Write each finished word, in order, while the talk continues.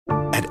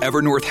At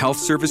Evernorth Health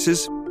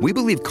Services, we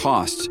believe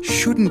costs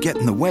shouldn't get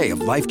in the way of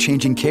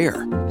life-changing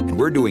care, and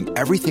we're doing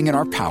everything in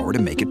our power to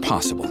make it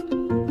possible.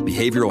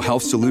 Behavioral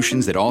health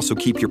solutions that also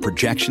keep your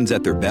projections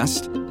at their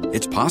best?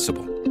 It's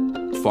possible.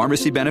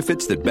 Pharmacy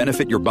benefits that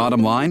benefit your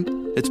bottom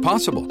line? It's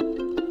possible.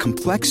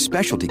 Complex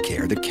specialty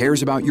care that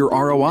cares about your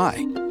ROI?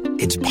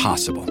 It's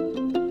possible.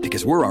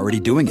 Because we're already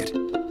doing it.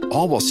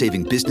 All while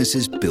saving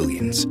businesses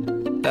billions.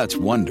 That's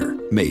Wonder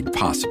made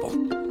possible.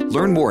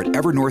 Learn more at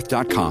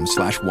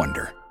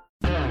evernorth.com/wonder.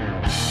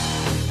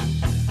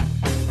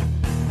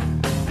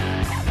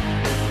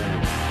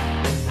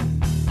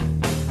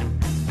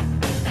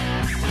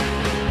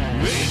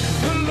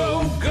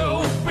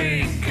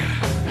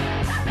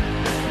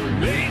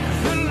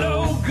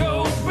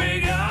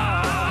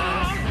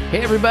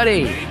 Hey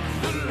everybody,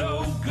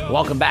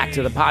 welcome back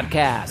to the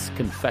podcast,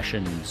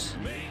 Confessions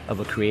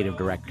of a Creative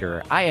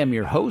Director. I am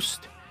your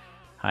host,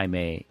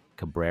 Jaime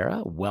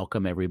Cabrera.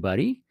 Welcome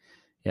everybody.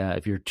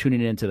 If you're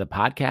tuning into the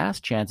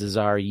podcast, chances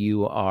are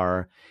you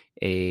are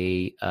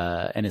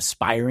an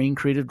aspiring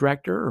creative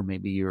director, or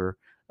maybe you're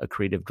a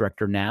creative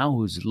director now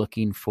who's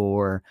looking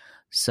for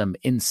some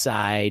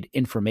inside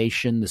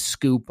information, the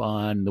scoop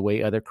on the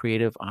way other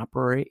creative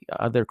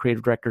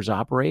directors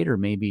operate, or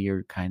maybe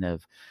you're kind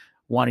of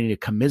wanting to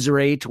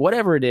commiserate,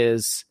 whatever it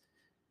is,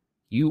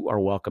 you are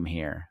welcome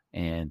here.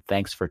 And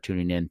thanks for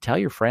tuning in. Tell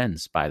your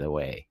friends, by the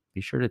way.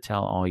 Be sure to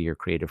tell all your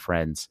creative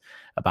friends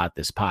about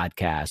this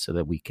podcast so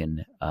that we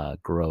can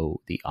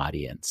grow the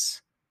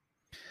audience.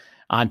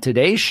 On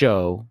today's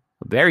show,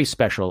 a very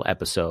special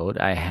episode,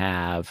 I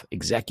have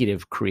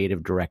Executive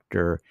Creative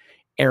Director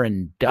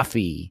Aaron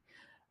Duffy,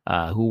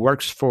 who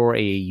works for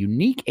a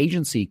unique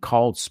agency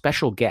called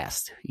Special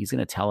Guest. He's going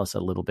to tell us a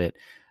little bit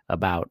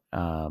about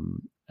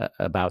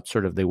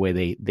sort of the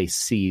way they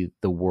see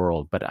the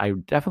world. But I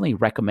definitely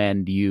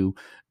recommend you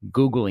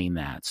Googling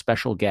that,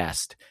 Special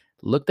Guest.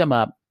 Look them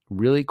up,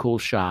 really cool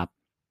shop.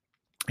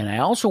 And I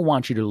also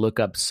want you to look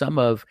up some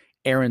of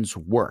Aaron's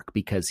work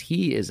because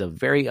he is a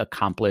very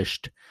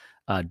accomplished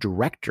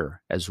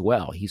director as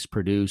well. He's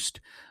produced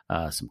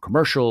some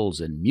commercials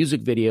and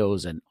music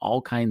videos and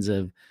all kinds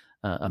of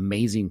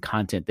amazing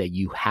content that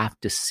you have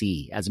to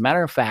see. As a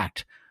matter of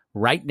fact,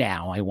 right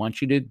now, I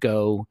want you to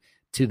go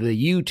to the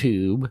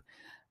YouTube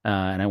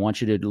and I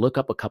want you to look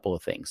up a couple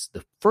of things.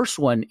 The first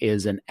one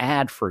is an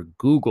ad for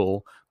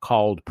Google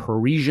called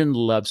Parisian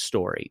Love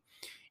Story.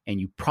 And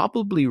you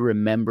probably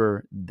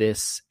remember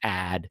this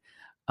ad.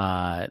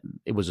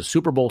 It was a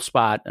Super Bowl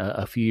spot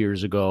a few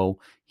years ago.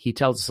 He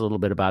tells us a little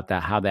bit about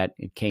that, how that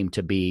came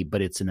to be.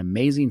 But it's an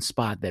amazing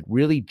spot that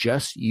really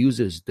just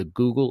uses the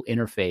Google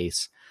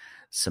interface,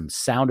 some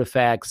sound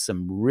effects,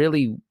 some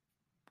really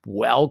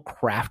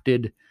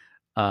well-crafted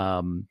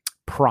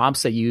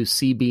prompts that you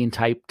see being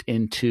typed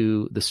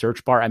into the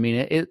search bar. I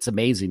mean, it's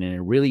amazing, and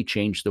it really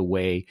changed the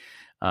way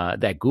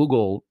that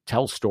Google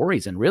tells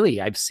stories. And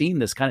really, I've seen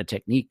this kind of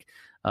technique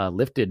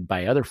lifted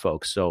by other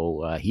folks.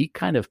 So he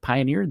kind of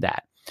pioneered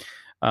that.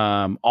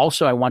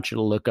 Also, I want you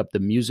to look up the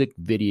music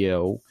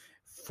video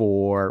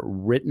for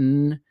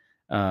Writing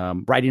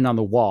on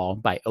the Wall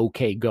by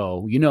OK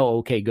Go. You know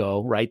OK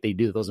Go, right? They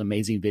do those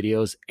amazing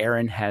videos.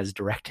 Aaron has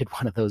directed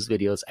one of those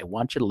videos. I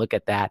want you to look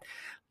at that.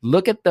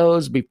 Look at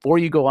those before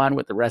you go on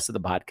with the rest of the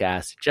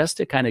podcast, just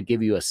to kind of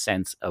give you a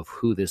sense of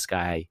who this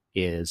guy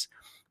is,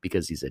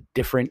 because he's a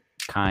different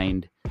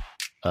kind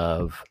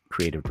of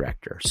creative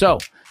director. So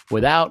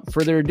without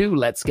further ado,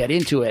 let's get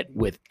into it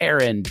with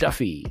Aaron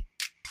Duffy.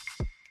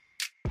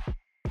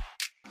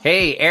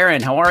 Hey,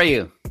 Aaron, how are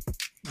you?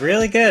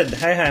 Really good.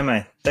 Hi,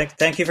 Jaime.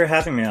 Thank you for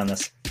having me on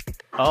this.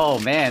 Oh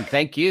man,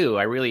 thank you.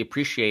 I really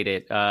appreciate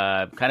it.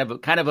 Kind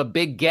of a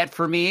big get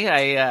for me.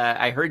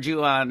 I heard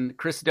you on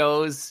Chris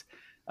Doe's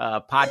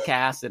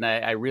podcast, and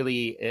I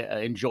really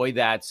enjoyed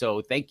that.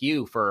 So thank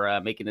you for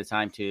making the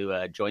time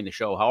to join the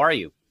show. How are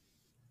you?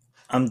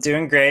 I'm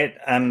doing great.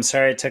 I'm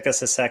sorry it took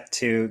us a sec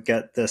to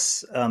get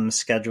this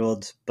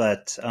scheduled,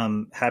 but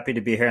I'm happy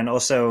to be here. And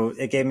also,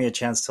 it gave me a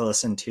chance to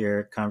listen to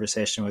your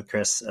conversation with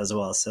Chris as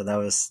well. So that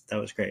was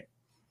great.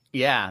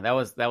 Yeah, that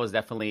was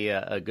definitely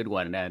a good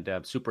one, and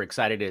I'm super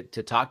excited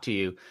to talk to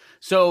you.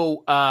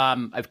 So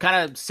I've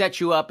kind of set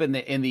you up in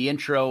the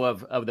intro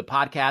of the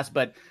podcast,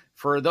 but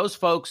for those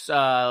folks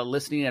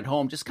listening at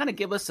home, just kind of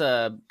give us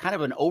a kind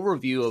of an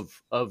overview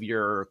of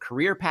your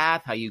career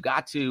path, how you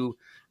got to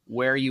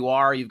where you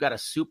are. You've got a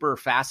super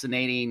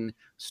fascinating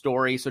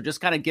story. So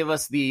just kind of give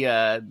us the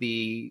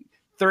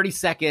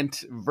 30-second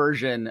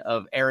version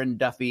of Aaron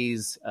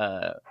Duffy's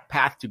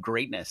path to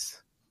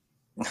greatness.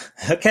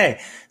 Okay.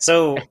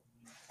 So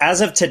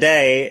as of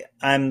today,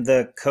 I'm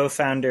the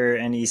co-founder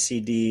and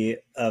ECD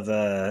of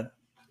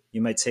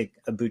you might say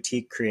a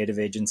boutique creative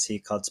agency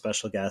called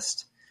Special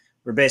Guest.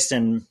 We're based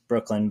in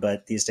Brooklyn,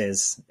 but these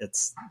days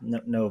it's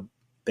no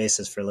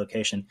basis for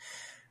location.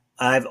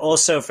 I've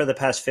also, for the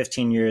past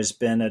 15 years,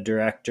 been a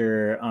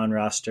director on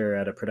roster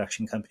at a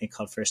production company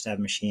called First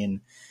Ave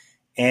Machine.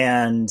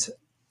 And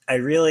I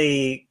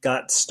really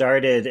got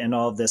started in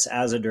all of this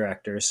as a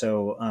director.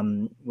 So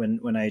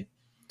when I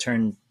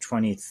turned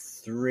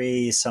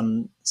 23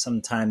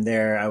 sometime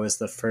there. I was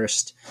the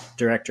first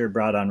director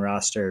brought on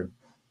roster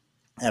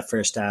at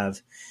First Ave.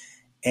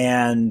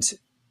 And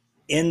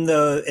in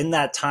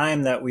that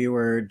time that we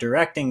were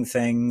directing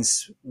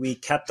things, we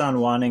kept on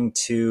wanting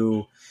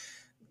to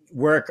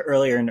work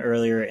earlier and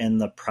earlier in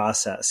the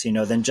process,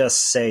 than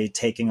just say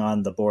taking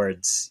on the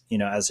boards,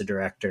 as a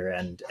director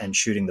and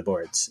shooting the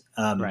boards.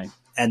 Right.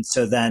 And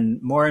so then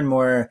more and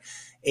more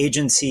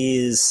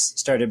agencies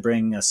started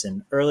bringing us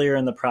in earlier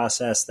in the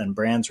process. Then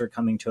brands were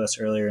coming to us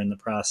earlier in the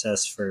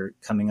process for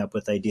coming up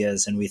with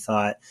ideas. And we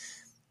thought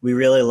we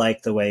really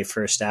liked the way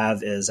First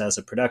Ave is as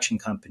a production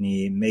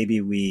company.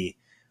 Maybe we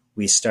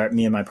start,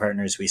 me and my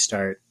partners, we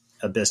start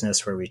a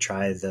business where we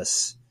try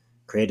this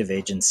creative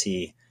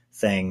agency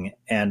thing.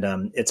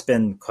 And it's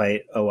been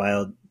quite a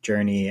wild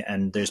journey.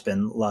 And there's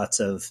been lots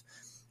of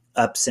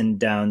ups and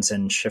downs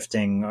and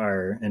shifting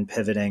and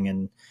pivoting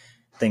and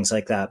things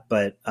like that.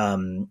 But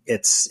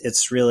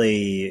it's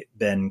really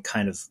been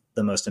kind of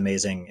the most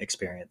amazing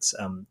experience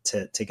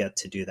to get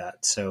to do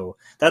that. So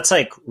that's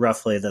like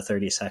roughly the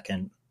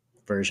 30-second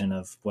version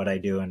of what I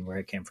do and where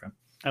I came from.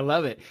 I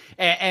love it.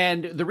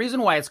 And the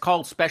reason why it's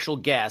called Special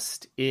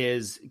Guest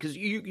is because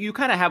you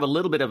kind of have a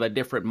little bit of a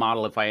different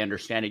model, if I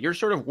understand it. You're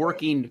sort of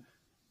working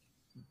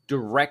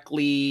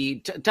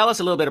directly. Tell us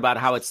a little bit about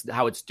how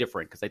it's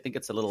different, because I think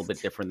it's a little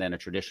bit different than a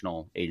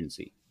traditional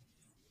agency.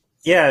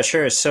 Yeah,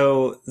 sure.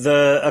 So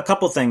a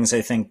couple things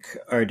I think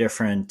are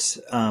different.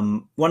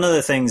 One of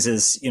the things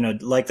is,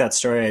 like that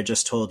story I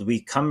just told,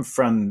 we come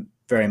from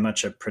very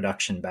much a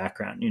production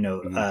background.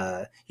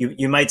 Mm-hmm.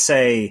 You might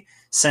say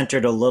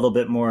centered a little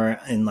bit more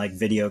in like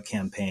video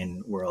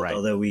campaign world, right.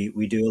 Although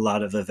we do a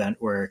lot of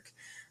event work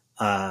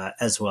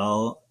as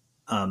well,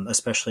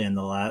 especially in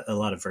a lot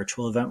of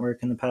virtual event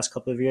work in the past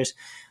couple of years.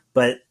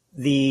 But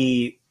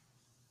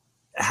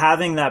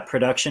having that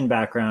production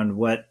background,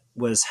 what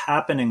was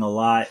happening a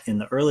lot in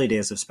the early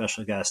days of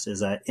Special Guest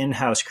is that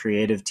in-house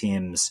creative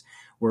teams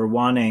were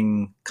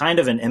wanting kind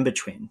of an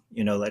in-between,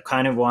 like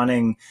kind of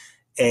wanting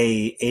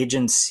a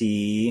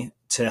agency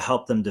to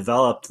help them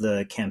develop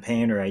the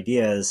campaign or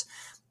ideas,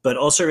 but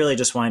also really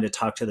just wanting to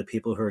talk to the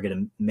people who are going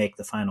to make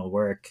the final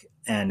work,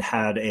 and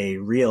had a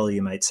reel,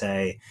 you might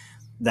say,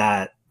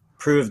 that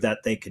proved that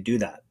they could do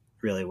that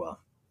really well.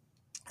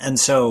 And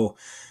so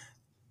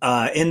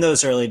in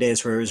those early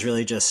days where it was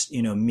really just,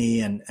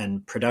 me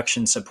and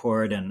production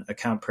support and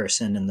account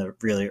person in the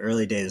really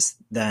early days,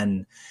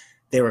 then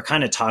they were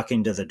kind of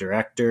talking to the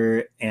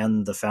director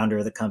and the founder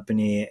of the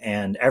company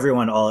and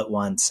everyone all at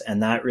once.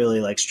 And that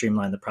really like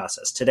streamlined the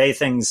process. Today,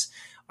 things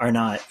are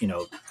not,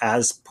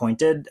 as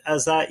pointed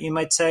as that, you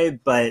might say,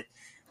 but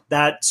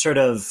that sort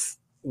of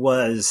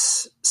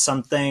was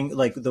something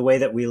like the way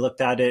that we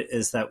looked at it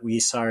is that we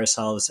saw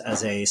ourselves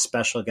as a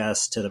special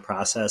guest to the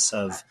process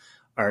of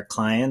our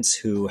clients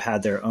who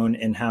had their own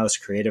in-house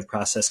creative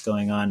process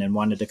going on and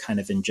wanted to kind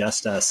of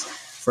ingest us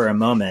for a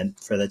moment,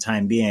 for the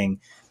time being,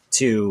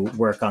 to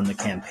work on the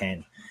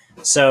campaign.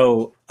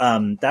 So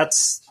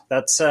that's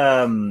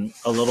a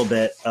little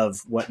bit of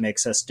what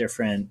makes us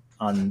different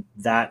on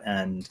that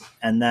end.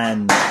 And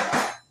then,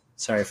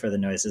 sorry for the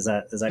noise. Is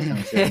that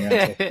coming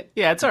through?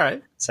 Yeah, it's all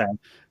right. Sorry,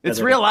 it's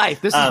real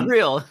life. This is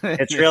real.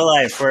 It's real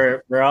life.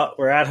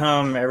 We're at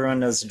home. Everyone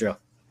knows the drill.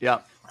 Yeah.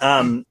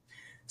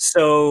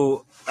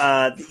 So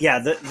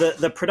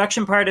the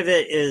production part of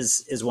it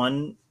is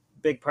one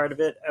big part of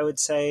it, I would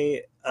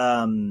say.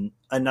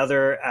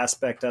 Another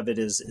aspect of it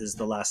is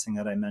the last thing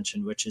that I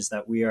mentioned, which is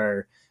that we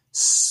are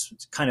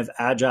kind of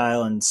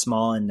agile and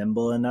small and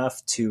nimble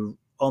enough to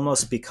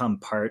almost become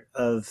part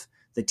of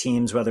the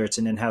teams, whether it's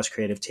an in-house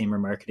creative team or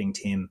marketing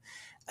team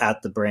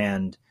at the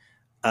brand,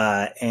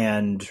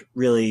 and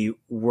really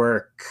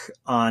work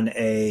on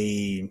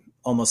a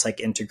almost like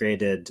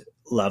integrated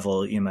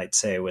level, you might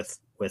say, with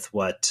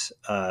what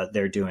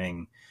they're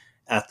doing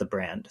at the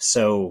brand.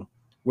 So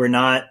we're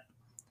not,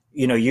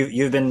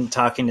 you've been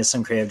talking to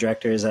some creative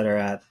directors that are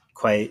at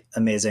quite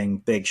amazing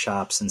big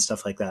shops and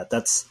stuff like that.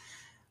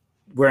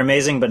 We're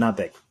amazing, but not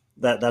big.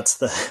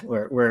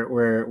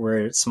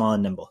 We're small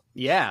and nimble.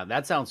 Yeah,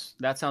 that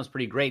sounds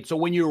pretty great. So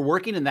when you're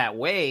working in that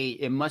way,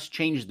 it must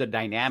change the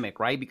dynamic,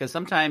 right? Because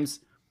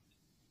sometimes,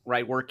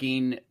 right,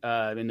 working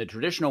in the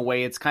traditional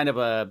way, it's kind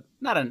of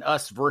not an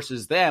us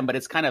versus them, but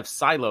it's kind of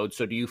siloed.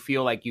 So do you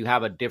feel like you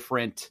have a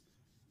different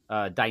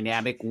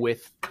dynamic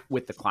with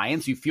the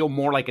clients? You feel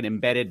more like an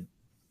embedded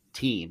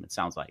team, it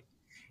sounds like.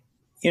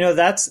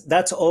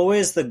 That's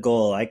always the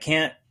goal. I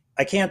can't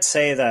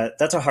say that.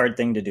 That's a hard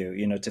thing to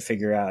do, to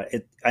figure out.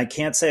 I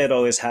can't say it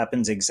always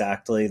happens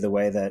exactly the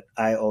way that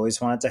I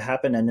always want it to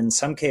happen. And in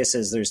some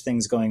cases, there's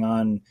things going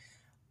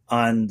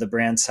on the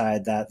brand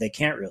side that they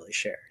can't really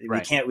share.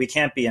 Right. We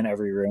can't be in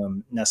every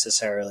room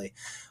necessarily.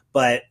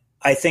 But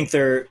I think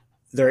there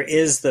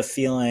is the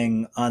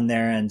feeling on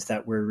their end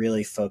that we're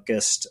really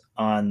focused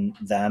on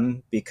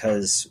them,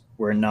 because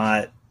we're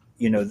not,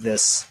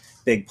 this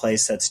big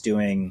place that's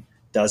doing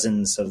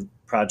dozens of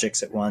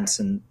projects at once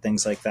and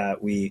things like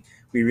that. We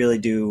really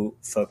do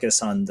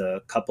focus on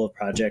the couple of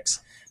projects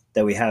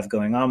that we have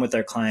going on with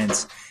our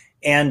clients.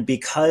 And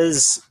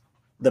because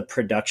the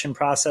production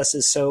process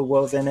is so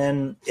woven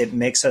in, it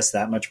makes us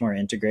that much more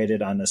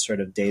integrated on a sort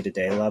of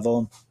day-to-day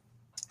level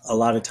a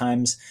lot of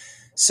times.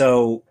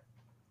 So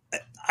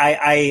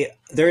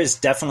there is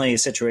definitely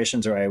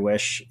situations where I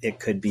wish it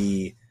could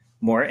be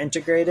more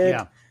integrated.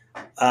 Yeah.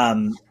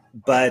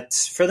 But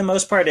for the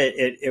most part,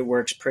 it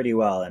works pretty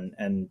well.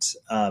 And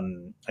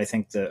I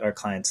think that our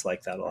clients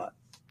like that a lot.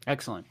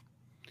 Excellent.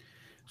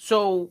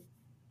 So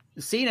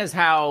seeing as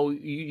how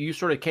you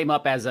sort of came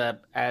up as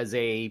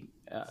a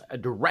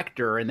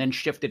director and then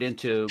shifted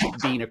into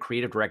being a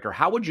creative director,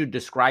 how would you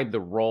describe the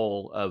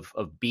role of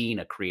being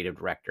a creative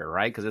director,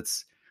 right?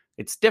 Because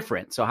it's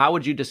different. So how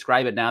would you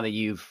describe it now that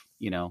you've,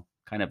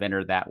 kind of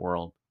entered that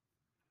world?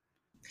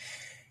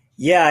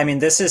 Yeah, I mean,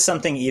 this is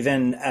something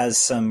even as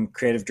some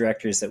creative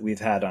directors that we've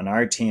had on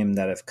our team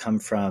that have come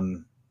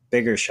from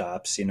bigger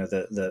shops,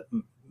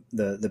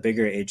 the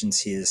bigger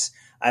agencies,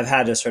 I've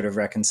had to sort of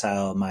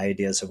reconcile my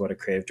ideas of what a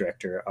creative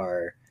director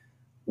are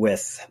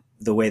with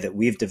the way that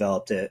we've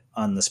developed it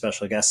on the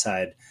special guest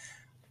side.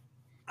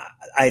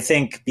 I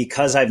think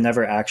because I've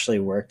never actually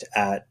worked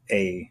at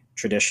a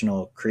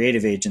traditional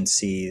creative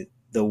agency,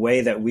 the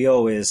way that we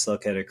always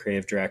look at a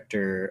creative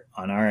director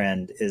on our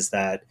end is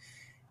that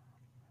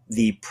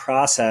the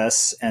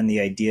process and the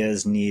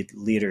ideas need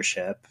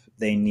leadership.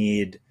 They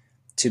need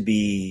to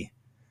be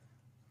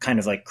kind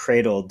of like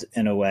cradled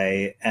in a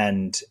way,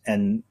 and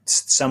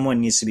someone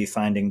needs to be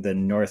finding the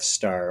North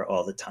Star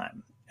all the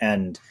time.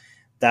 And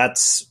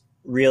that's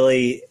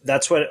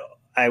what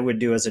I would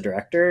do as a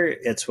director.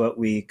 It's what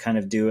we kind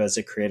of do as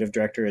a creative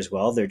director as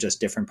well. They're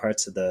just different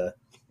parts of the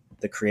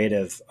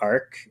creative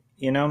arc,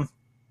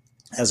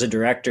 As a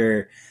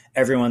director,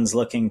 everyone's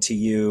looking to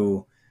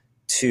you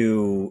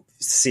to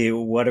see,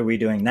 what are we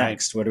doing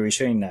next? Right. What are we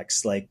shooting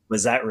next? Like,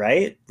 was that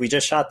right? We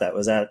just shot that.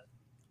 Was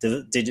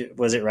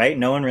it right?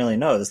 No one really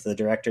knows. The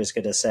director's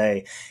going to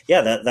say,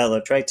 yeah, that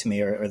looked right to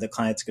me. Or the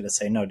client's going to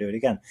say, no, do it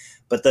again.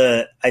 But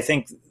I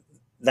think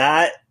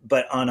that,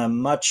 but on a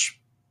much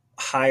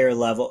higher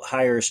level,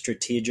 higher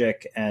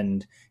strategic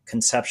and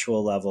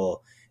conceptual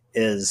level,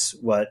 is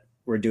what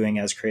we're doing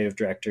as creative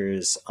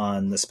directors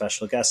on the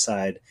special guest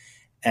side,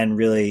 and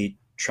really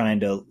trying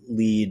to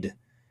lead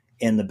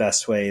in the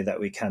best way that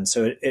we can.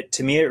 So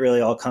to me, it really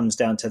all comes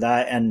down to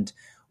that. And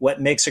what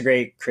makes a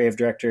great creative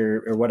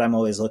director, or what I'm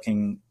always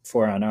looking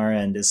for on our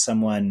end, is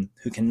someone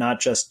who can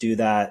not just do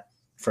that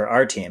for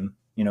our team,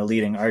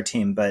 leading our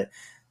team, but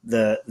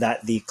that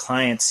the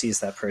client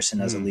sees that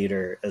person as a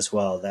leader as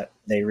well, that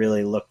they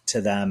really look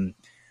to them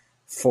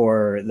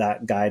for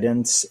that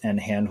guidance and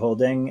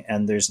handholding.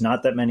 And there's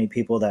not that many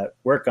people that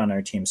work on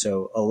our team.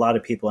 So a lot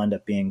of people end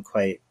up being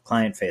quite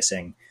client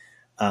facing.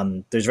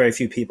 There's very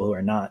few people who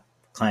are not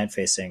client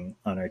facing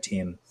on our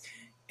team.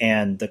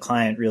 And the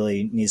client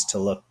really needs to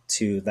look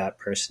to that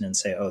person and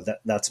say, oh,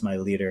 that's my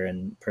leader,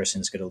 and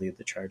person's going to lead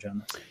the charge on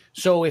this.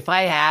 So if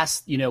I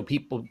asked,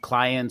 people,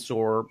 clients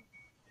or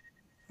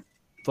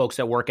folks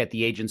that work at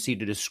the agency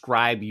to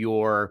describe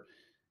your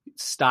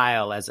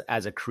style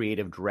as a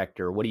creative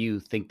director, what do you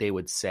think they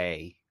would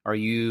say? Are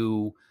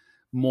you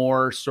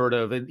more sort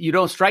of, you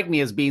don't strike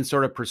me as being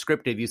sort of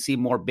prescriptive. You seem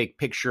more big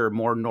picture,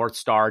 more North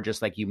Star,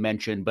 just like you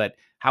mentioned, but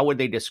how would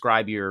they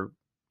describe your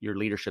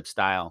leadership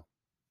style?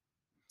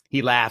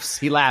 He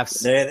laughs.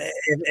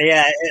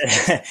 Yeah.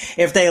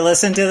 If they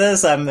listen to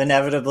this, I'm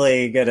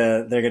inevitably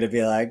they're gonna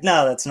be like,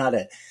 no, that's not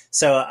it.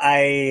 So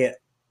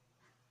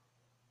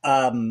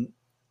the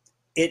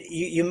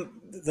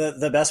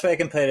best way I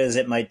can put it is,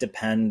 it might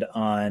depend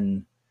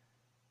on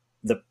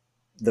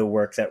the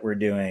work that we're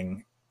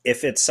doing.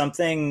 If it's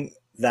something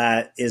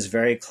that is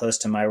very close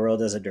to my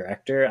world as a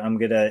director, I'm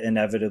gonna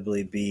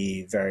inevitably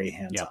be very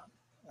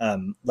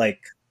hands-on. Like,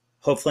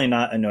 hopefully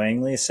not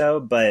annoyingly so,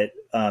 but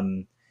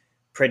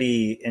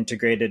pretty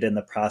integrated in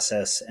the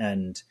process,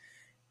 and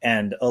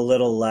a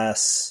little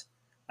less.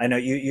 I know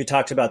you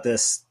talked about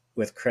this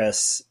with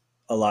Chris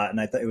a lot,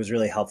 and I thought it was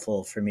really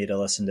helpful for me to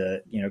listen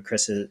to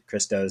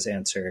Chris Doe's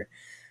answer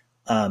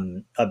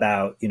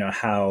about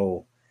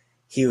how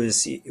he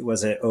was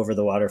it over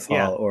the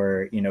waterfall,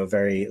 or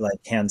very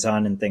like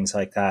hands-on and things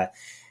like that.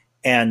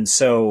 And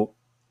so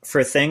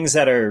for things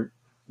that are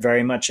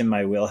very much in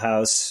my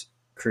wheelhouse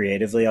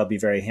creatively, I'll be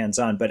very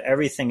hands-on, but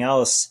everything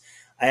else,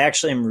 I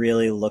actually am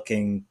really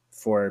looking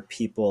for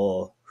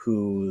people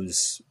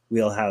whose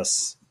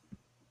wheelhouse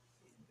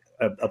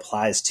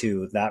applies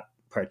to that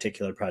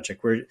particular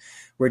project.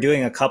 We're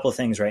doing a couple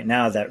things right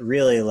now that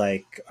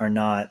really are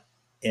not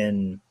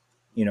in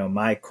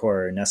my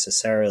core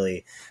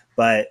necessarily,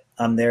 but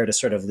I'm there to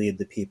sort of lead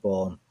the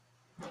people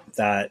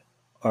that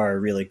are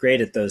really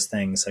great at those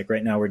things. Like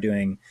right now we're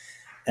doing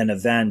an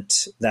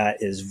event that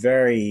is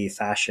very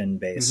fashion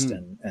based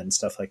and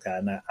stuff like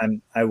that.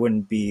 And I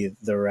wouldn't be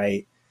the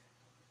right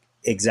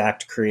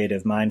exact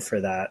creative mind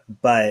for that,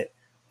 but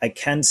I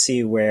can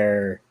see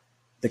where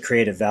the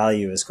creative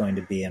value is going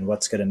to be and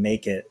what's going to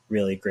make it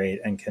really great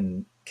and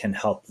can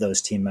help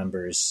those team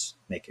members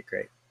make it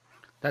great.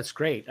 That's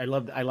great. I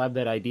love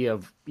that idea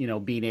of,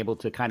 being able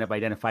to kind of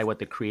identify what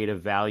the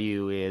creative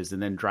value is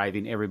and then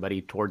driving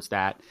everybody towards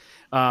that.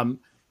 In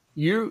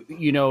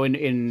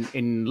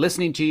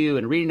listening to you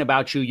and reading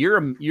about you,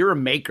 you're a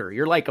maker.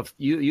 You're like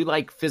you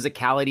like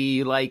physicality,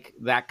 you like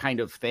that kind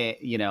of thing,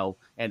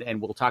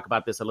 and we'll talk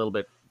about this a little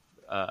bit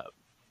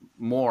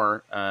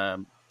more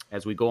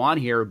as we go on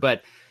here,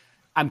 but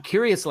I'm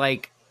curious, I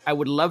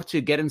would love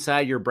to get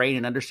inside your brain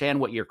and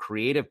understand what your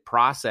creative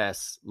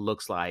process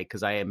looks like.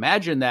 Cause I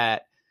imagine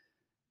that,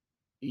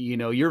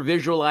 you're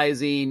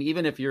visualizing,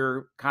 even if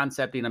you're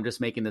concepting, I'm just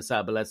making this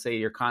up, but let's say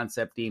you're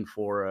concepting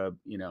for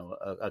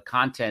a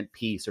content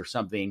piece or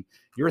something,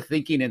 you're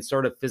thinking in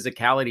sort of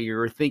physicality,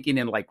 you're thinking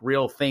in like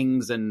real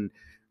things and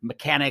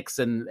mechanics.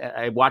 And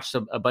I watched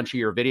a bunch of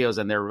your videos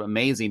and they're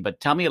amazing,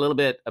 but tell me a little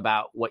bit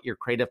about what your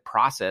creative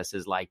process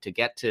is like to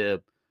get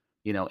to,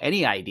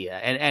 any idea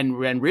and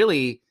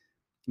really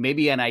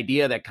maybe an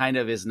idea that kind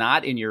of is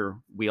not in your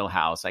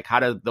wheelhouse. Like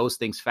how do those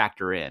things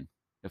factor in,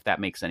 if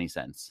that makes any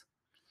sense?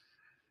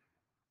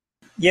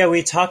 Yeah,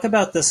 we talk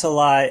about this a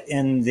lot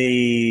in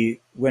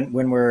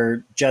when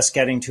we're just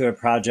getting to a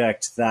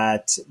project,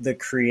 that the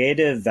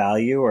creative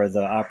value or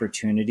the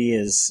opportunity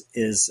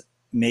is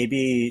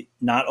maybe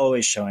not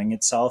always showing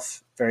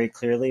itself very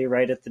clearly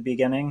right at the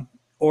beginning,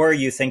 or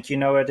you think you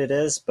know what it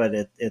is, but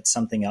it's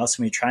something else.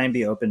 And we try and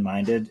be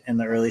open-minded in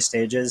the early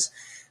stages.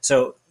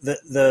 So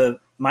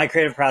my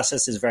creative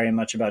process is very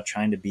much about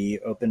trying to be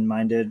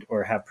open-minded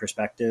or have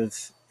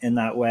perspective in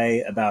that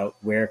way about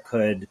where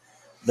could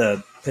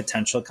the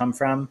potential come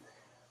from.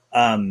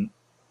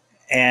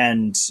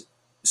 And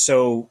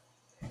so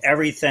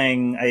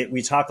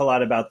we talk a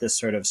lot about this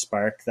sort of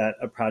spark that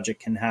a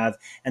project can have.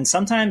 And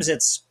sometimes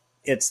it's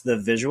the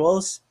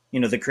visuals,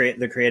 the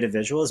creative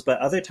visuals, but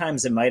other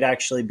times it might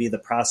actually be the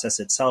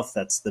process itself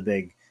that's the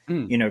big,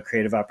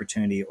 creative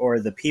opportunity, or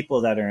the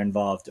people that are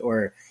involved,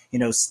 or,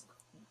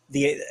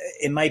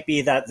 it might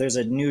be that there's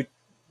a new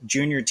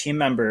junior team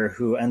member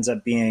who ends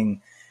up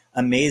being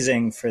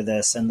amazing for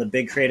this. And the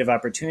big creative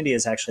opportunity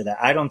is actually that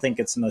I don't think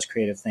it's the most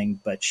creative thing,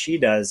 but she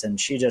does.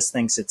 And she just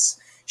thinks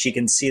she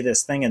can see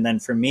this thing. And then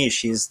for me,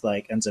 she's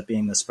ends up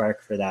being the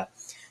spark for that.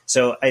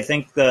 So I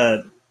think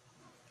the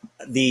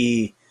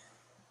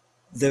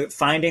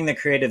finding the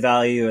creative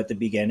value at the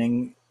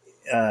beginning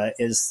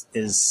is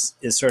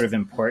sort of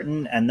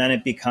important. And then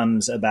it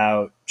becomes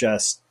about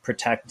just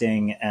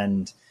protecting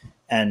and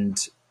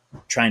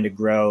trying to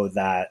grow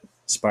that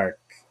spark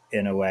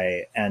in a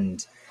way.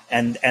 And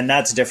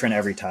that's different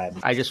every time.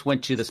 I just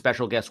went to the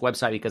Special Guest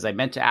website because I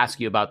meant to ask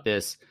you about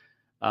this.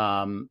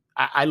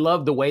 I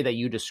love the way that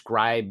you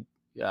describe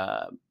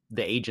the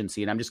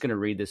agency, and I'm just going to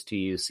read this to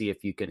you, see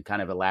if you can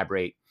kind of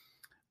elaborate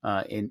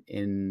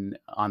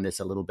on this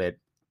a little bit,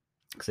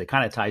 because it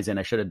kind of ties in.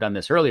 I should have done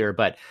this earlier,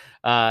 but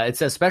it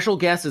says Special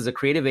Guest is a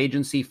creative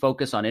agency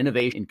focused on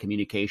innovation and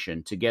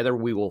communication. Together,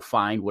 we will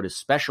find what is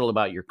special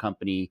about your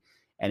company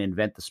and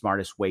invent the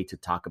smartest way to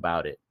talk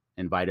about it.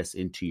 Invite us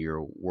into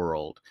your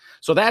world.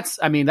 So that's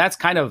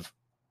kind of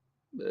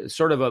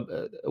sort of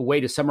a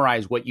way to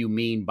summarize what you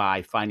mean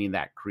by finding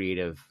that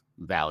creative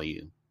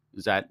value.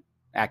 Is that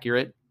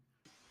accurate?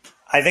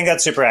 I think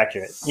that's super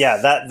accurate. Yeah,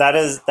 that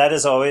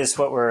is always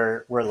what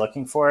we're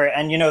looking for.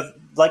 And,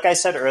 like I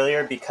said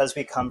earlier, because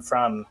we come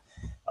from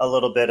a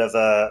little bit of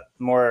a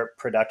more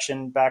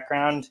production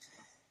background,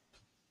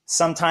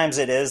 sometimes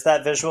it is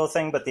that visual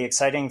thing. But the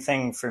exciting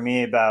thing for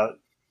me about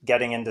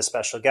getting into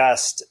Special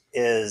Guest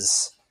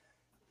is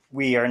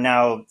we are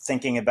now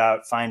thinking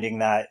about finding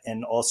that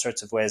in all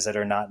sorts of ways that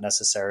are not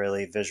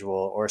necessarily visual,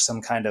 or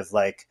some kind of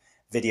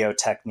video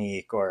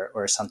technique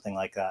or something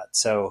like that.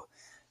 So,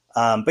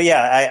 but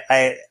yeah,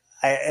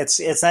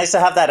 it's nice to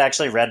have that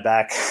actually read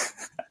back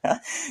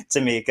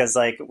to me, because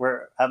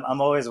I'm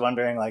always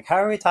wondering how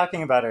are we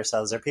talking about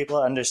ourselves? Are people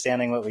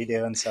understanding what we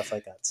do and stuff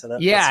like that? So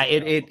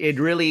it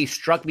really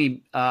struck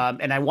me,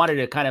 and I wanted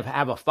to kind of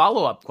have a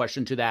follow-up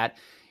question to that.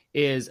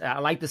 Is I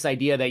like this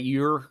idea that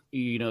you're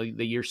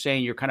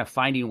saying you're kind of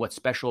finding what's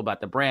special about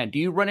the brand. Do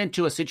you run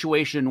into a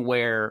situation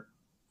where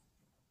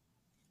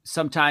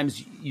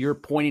sometimes you're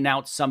pointing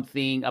out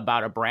something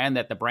about a brand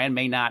that the brand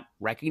may not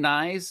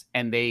recognize,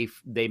 and they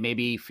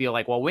maybe feel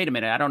like, well, wait a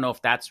minute, I don't know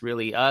if that's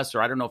really us,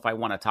 or I don't know if I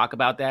want to talk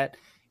about that.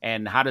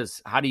 And how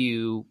do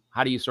you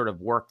sort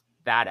of work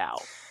that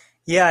out?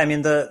 Yeah, I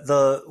mean,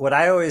 the what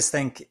I always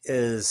think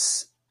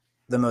is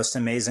the most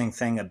amazing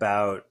thing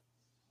about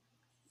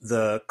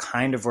the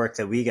kind of work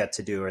that we get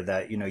to do, or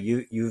that,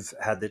 you've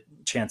had the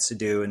chance to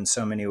do in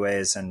so many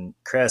ways, and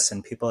Chris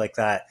and people like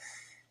that,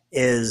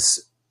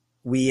 is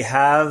we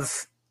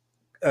have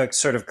a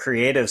sort of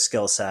creative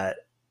skill set,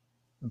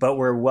 but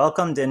we're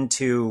welcomed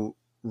into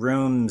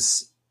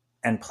rooms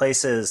and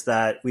places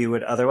that we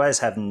would otherwise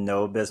have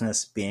no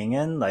business being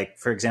in. Like,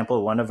 for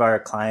example, one of our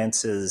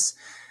clients is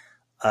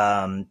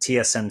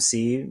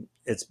TSMC.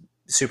 It's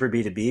super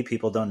B2B.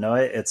 People don't know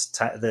it. It's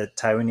the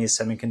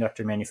Taiwanese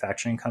semiconductor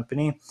manufacturing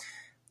company.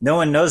 No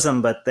one knows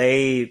them, but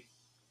they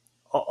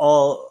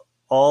all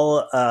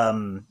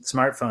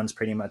smartphones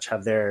pretty much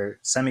have their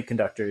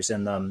semiconductors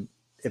in them.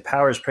 it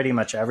powers pretty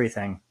much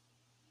everything.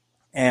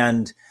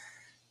 And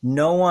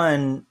no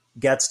one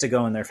gets to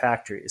go in their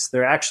factories.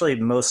 They're actually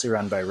mostly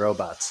run by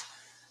robots.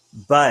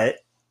 But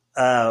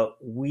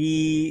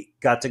we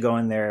got to go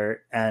in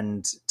there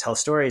and tell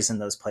stories in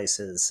those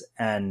places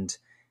and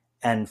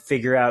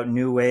figure out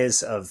new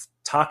ways of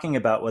talking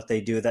about what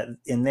they do that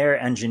in their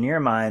engineer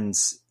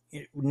minds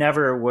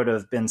never would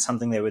have been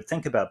something they would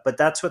think about. But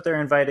that's what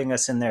they're inviting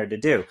us in there to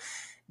do.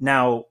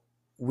 Now,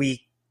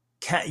 we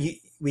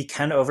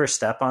can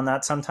overstep on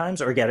that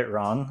sometimes or get it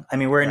wrong. I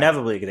mean, we're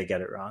inevitably going to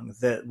get it wrong.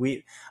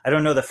 I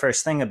don't know the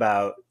first thing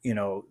about,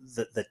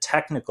 the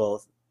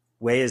technical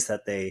ways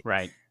that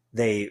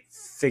they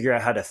figure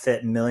out how to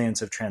fit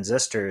millions of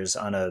transistors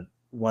on a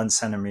 1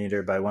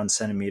 centimeter by 1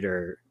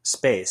 centimeter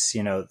space.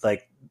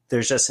 Like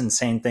there's just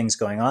insane things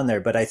going on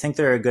there. But I think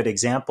they're a good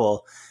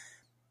example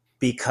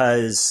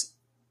because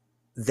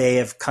they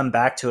have come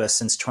back to us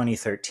since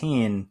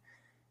 2013,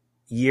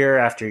 year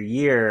after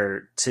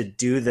year, to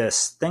do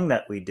this thing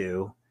that we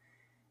do,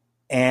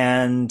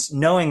 and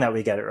knowing that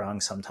we get it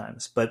wrong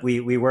sometimes, but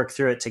we work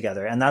through it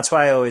together. And that's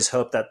why I always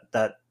hope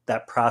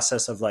that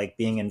process of like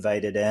being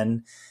invited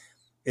in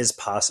is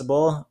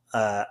possible.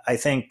 I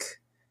think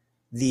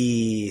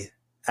the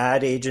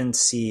ad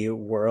agency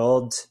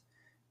world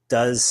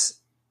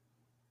does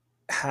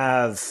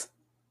have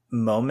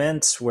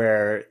moments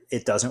where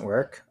it doesn't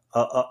work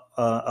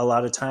a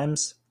lot of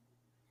times.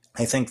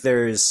 I think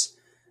there's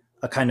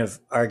a kind of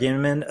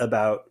argument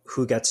about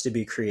who gets to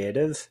be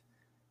creative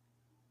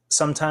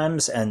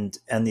sometimes, and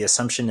the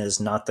assumption is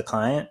not the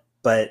client,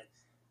 but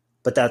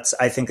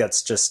I think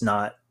that's just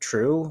not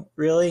true,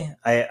 really.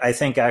 I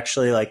think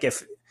actually, like,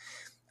 if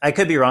I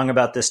could be wrong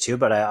about this too,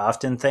 but I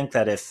often think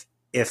that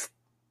if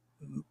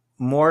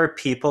more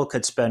people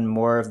could spend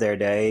more of their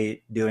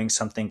day doing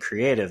something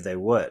creative, they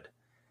would.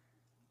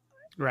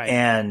 Right.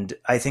 And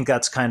I think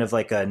that's kind of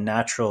like a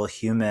natural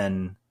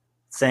human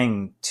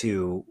thing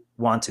to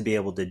want to be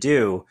able to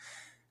do.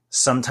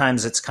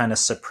 Sometimes it's kind of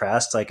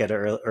suppressed, like at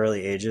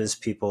early ages,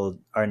 people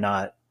are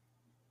not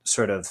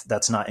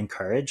that's not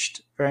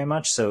encouraged very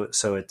much. So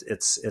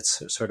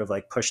it's sort of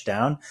like pushed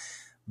down.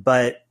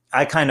 But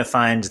I kind of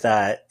find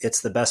that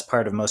it's the best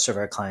part of most of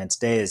our clients'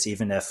 days,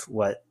 even if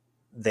what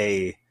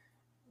they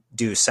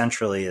do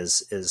centrally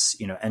is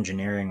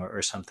engineering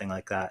or something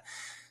like that.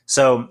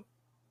 So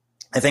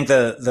I think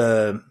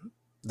the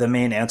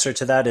main answer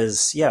to that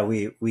is, yeah,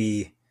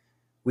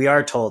 we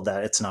are told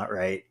that it's not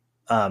right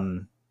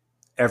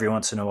every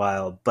once in a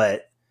while,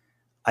 but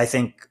I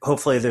think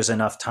hopefully there's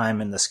enough time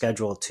in the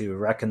schedule to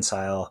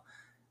reconcile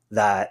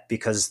that,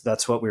 because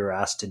that's what we were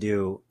asked to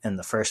do in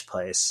the first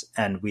place.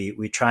 And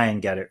we try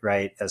and get it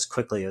right as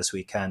quickly as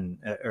we can,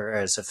 or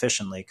as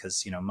efficiently,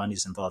 because,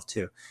 money's involved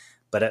too.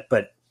 But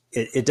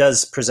it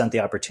does present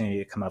the opportunity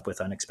to come up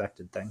with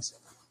unexpected things.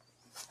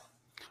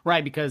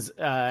 Right. Because,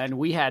 and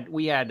we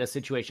had a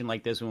situation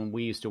like this when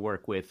we used to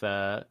work with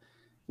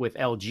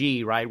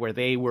LG, right, where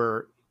they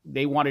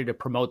wanted to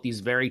promote these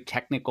very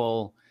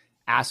technical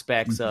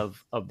aspects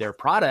of their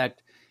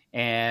product.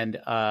 And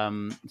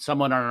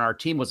someone on our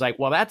team was like,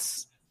 well,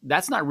 that's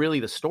not really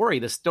the story.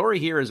 The story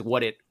here is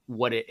what it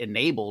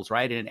enables,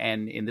 right?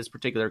 And in this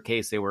particular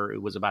case, it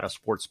was about a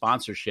sports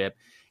sponsorship.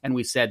 And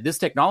we said, this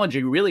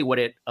technology, really what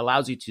it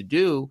allows you to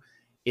do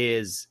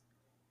is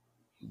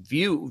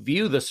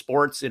view the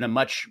sports in a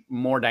much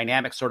more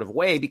dynamic sort of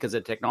way, because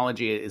the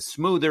technology is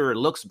smoother, it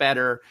looks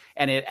better,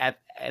 and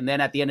then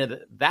at the end of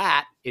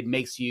that, it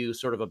makes you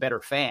sort of a better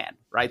fan,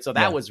 right? So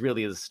that was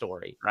really the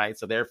story, right?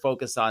 So they're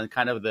focused on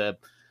kind of the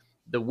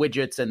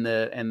widgets and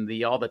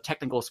the all the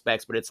technical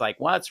specs, but it's like,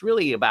 well, it's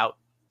really about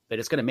that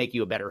it's going to make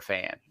you a better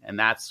fan, and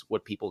that's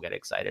what people get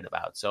excited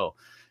about. So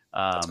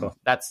that's cool.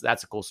 That's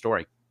a cool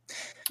story.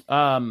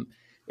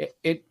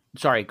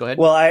 Sorry, go ahead.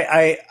 Well,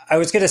 I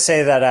was going to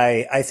say that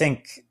I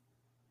think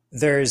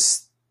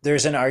there's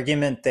an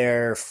argument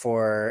there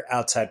for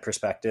outside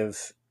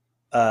perspective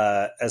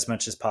as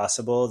much as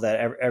possible.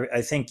 That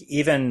I think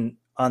even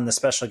on the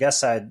special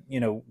guest side,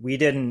 we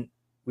didn't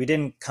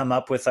come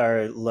up with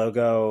our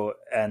logo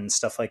and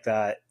stuff like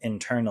that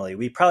internally.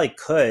 We probably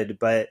could,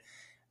 but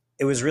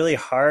it was really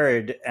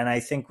hard, and I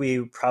think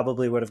we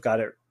probably would have got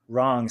it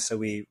wrong. So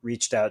we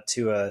reached out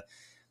to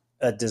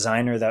a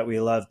designer that we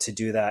love to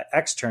do that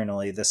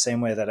externally, the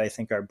same way that I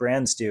think our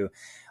brands do.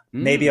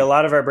 Maybe a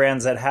lot of our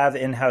brands that have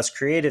in-house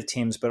creative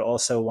teams, but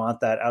also want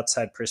that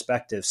outside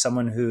perspective,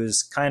 someone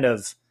who's kind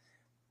of,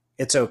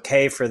 it's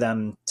okay for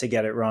them to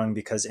get it wrong,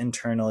 because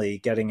internally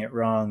getting it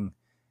wrong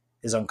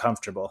is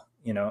uncomfortable,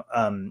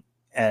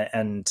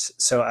 and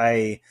so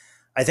I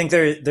think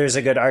there's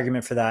a good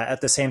argument for that. At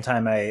the same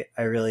time, I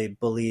really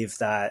believe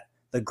that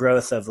the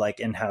growth of like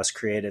in-house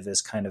creative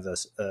is kind of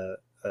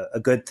a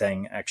good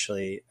thing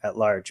actually at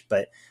large.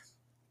 But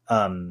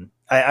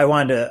I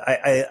wanted to,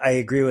 I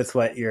agree with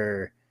what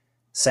you're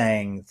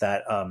saying,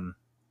 that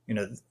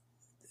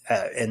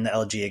in the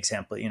LG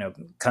example,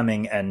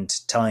 coming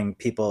and telling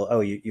people, oh,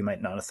 you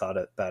might not have thought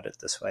about it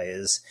this way,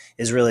 is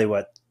really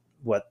what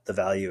the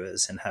value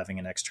is in having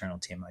an external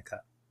team like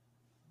that.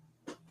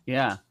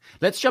 Yeah.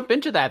 Let's jump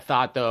into that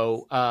thought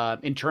though,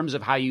 in terms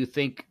of how you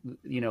think,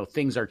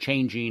 things are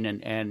changing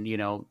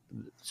and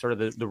sort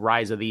of the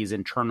rise of these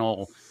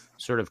internal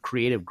sort of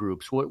creative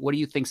groups. What do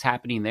you think's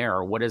happening there,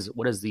 or what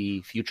does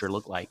the future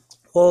look like?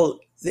 Well,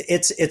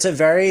 it's a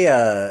very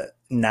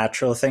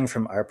natural thing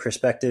from our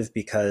perspective,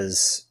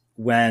 because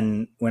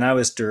when I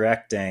was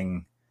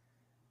directing,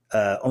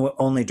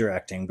 only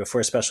directing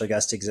before Special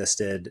Guest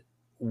existed,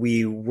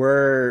 we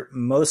were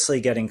mostly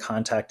getting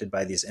contacted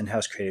by these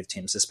in-house creative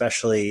teams,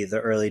 especially the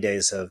early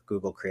days of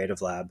Google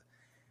Creative Lab,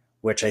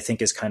 which I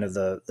think is kind of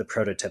the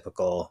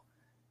prototypical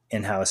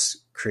in-house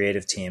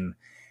creative team.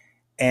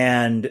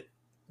 And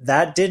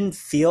that didn't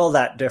feel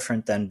that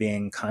different than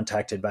being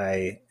contacted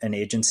by an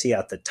agency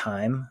at the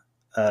time.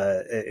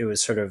 It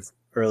was sort of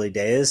early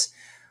days,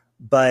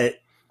 but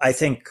I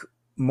think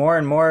more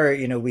and more,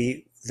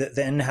 the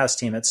in-house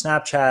team at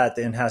Snapchat,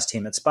 the in-house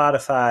team at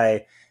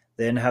Spotify,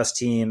 the in-house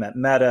team at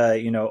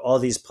Meta, all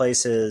these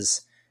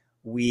places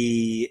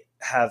we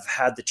have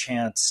had the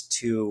chance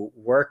to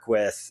work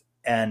with.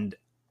 And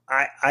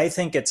I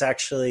think it's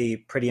actually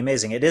pretty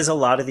amazing. It is a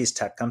lot of these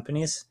tech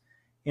companies,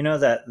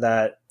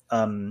 that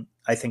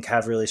I think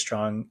have really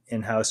strong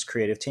in-house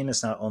creative team.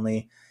 It's not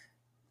only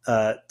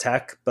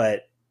tech,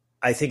 but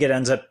I think it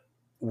ends up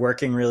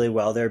working really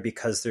well there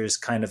because there's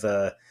kind of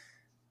a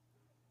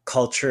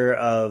culture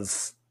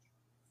of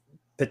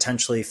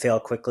potentially fail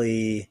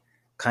quickly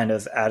kind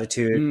of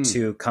attitude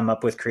to come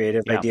up with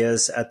creative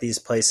ideas at these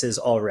places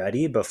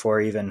already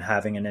before even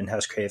having an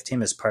in-house creative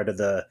team as part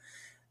of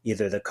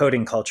either the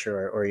coding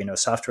culture or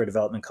software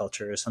development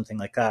culture or something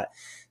like that.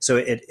 So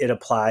it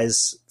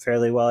applies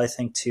fairly well, I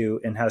think,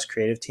 to in-house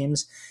creative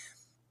teams.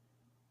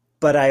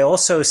 But I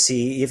also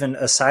see, even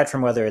aside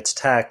from whether it's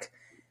tech,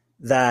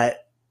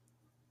 that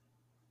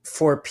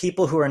for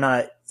people who are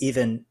not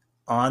even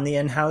on the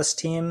in-house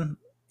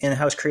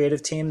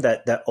creative team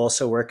that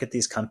also work at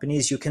these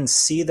companies, you can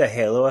see the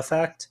halo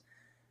effect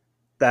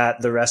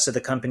that the rest of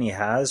the company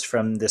has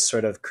from this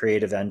sort of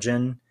creative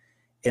engine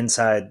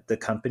inside the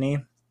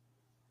company.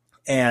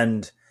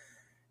 And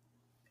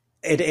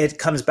it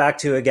comes back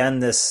to, again,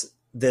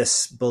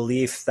 this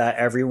belief that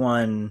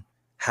everyone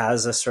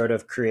has a sort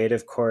of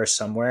creative core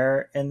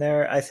somewhere in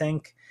there, I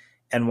think,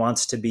 and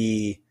wants to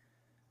be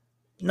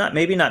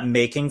maybe not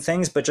making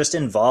things, but just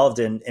involved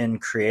in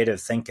creative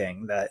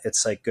thinking, that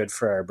it's like good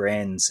for our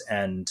brains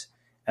and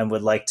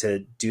would like to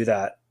do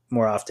that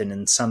more often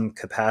in some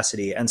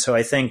capacity. And so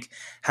I think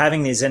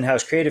having these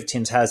in-house creative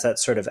teams has that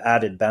sort of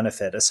added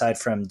benefit, aside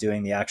from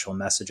doing the actual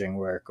messaging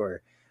work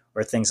or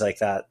things like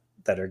that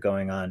are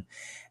going on.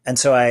 And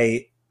so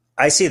I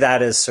see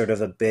that as sort of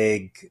a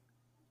big,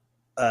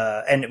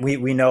 and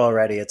we know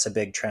already it's a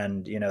big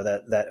trend,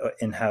 that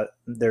in-house,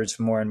 there's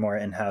more and more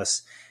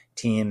in-house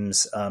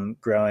teams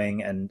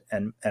growing and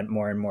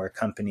more and more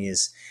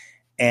companies.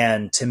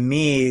 And to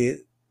me,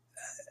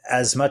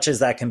 as much as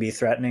that can be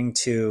threatening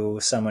to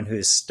someone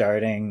who's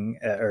starting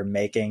or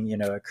making,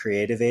 a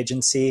creative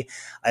agency,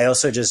 I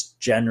also just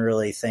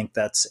generally think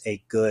that's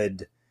a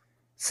good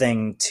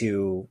thing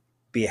to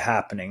be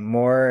happening.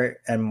 More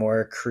and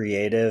more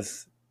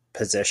creative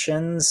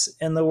positions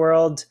in the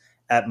world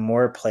at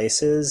more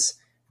places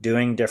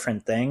doing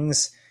different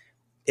things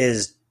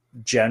is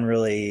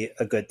generally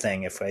a good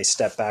thing. If I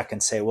step back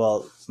and say,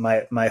 well,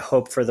 my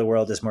hope for the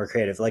world is more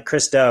creative. Like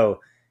Chris Do,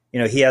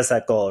 he has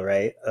that goal,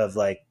 right? Of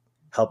like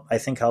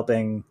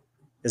helping,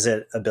 is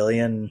it a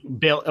billion?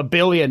 A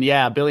billion,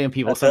 yeah, a billion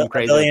people. Something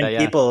crazy. A billion like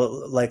that, yeah.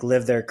 People like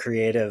live their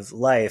creative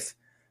life,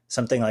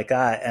 something like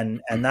that.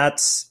 And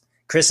that's,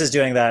 Chris is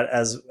doing that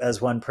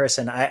as one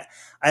person. I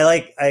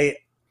like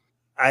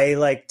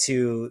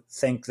to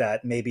think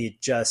that maybe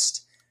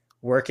just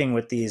working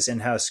with these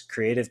in-house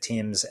creative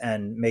teams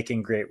and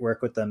making great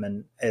work with them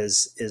and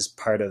is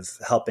part of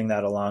helping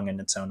that along in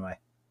its own way.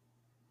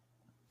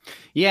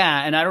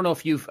 Yeah, and I don't know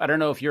if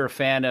you're a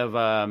fan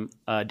of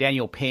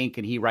Daniel Pink,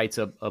 and he writes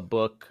a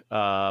book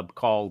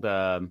called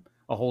A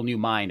Whole New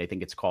Mind, I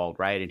think it's called,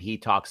 right? And he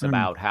talks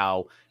about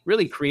how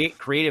really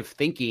creative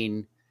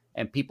thinking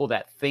and people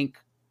that think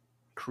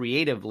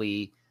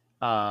creatively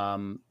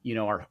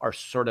are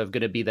sort of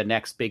going to be the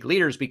next big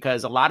leaders,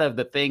 because a lot of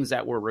the things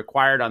that were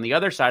required on the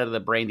other side of the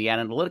brain, the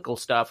analytical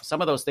stuff,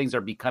 some of those things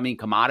are becoming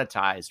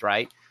commoditized,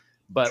 right?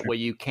 But Sure. What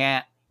you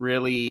can't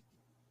really,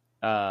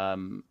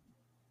 the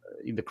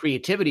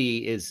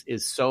creativity is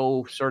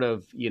so sort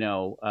of,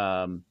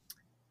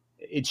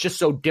 it's just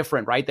so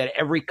different, right? That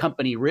every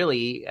company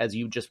really, as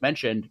you just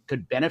mentioned,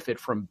 could benefit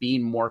from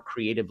being more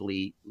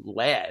creatively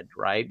led,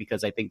 right?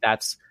 Because I think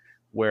that's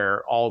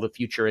where all the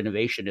future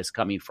innovation is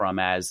coming from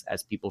as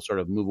people sort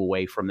of move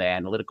away from the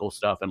analytical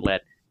stuff and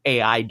let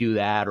AI do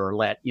that, or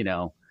let,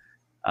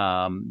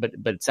 but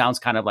it sounds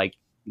kind of like,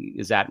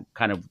 is that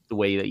kind of the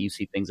way that you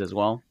see things as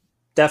well?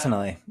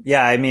 Definitely.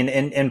 Yeah. I mean,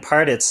 in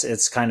part,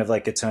 it's kind of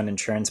like its own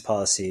insurance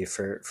policy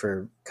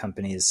for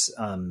companies,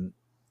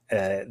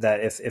 that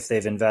if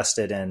they've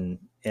invested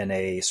in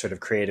a sort of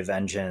creative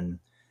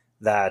engine,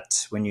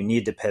 that when you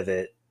need to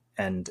pivot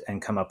and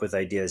come up with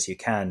ideas, you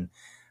can,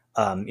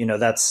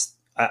 that's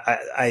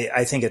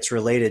I think it's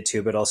related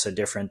to, but also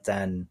different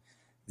than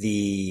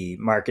the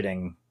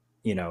marketing,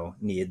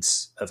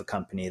 needs of a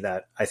company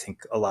that I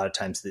think a lot of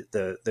times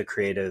the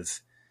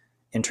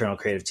internal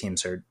creative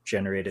teams are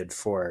generated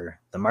for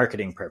the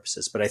marketing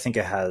purposes, but I think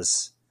it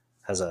has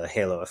a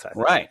halo effect.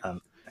 Right.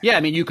 Yeah. I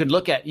mean, you could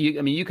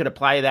you could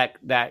apply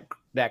that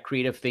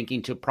creative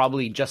thinking to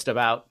probably just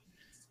about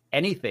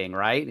anything,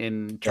 right?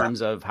 In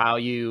terms of how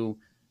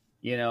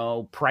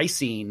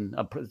pricing,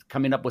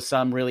 coming up with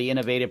some really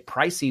innovative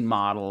pricing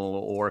model,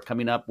 or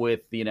coming up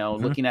with,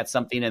 looking at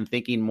something and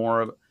thinking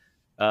more,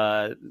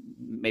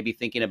 maybe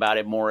thinking about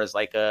it more as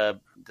like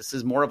this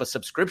is more of a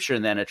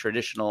subscription than a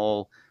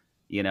traditional,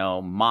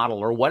 model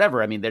or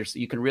whatever. I mean,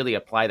 you can really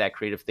apply that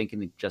creative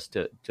thinking just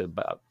to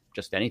about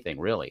just anything,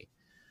 really.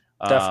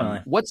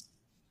 Definitely.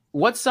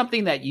 What's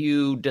something that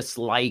you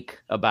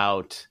dislike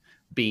about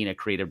being a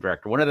creative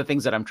director? One of the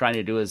things that I'm trying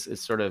to do is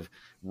sort of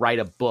write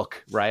a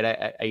book,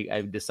 right?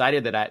 I've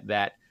decided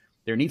that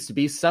there needs to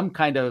be some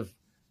kind of,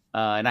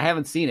 and I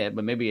haven't seen it,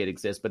 but maybe it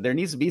exists, but there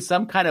needs to be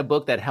some kind of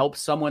book that helps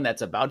someone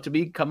that's about to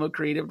become a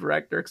creative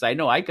director. Because I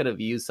know I could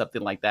have used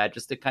something like that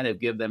just to kind of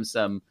give them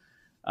some,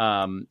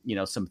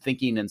 some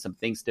thinking and some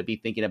things to be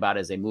thinking about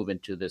as they move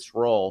into this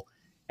role.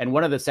 And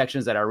one of the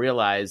sections that I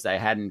realized I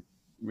hadn't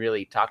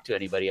really talked to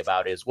anybody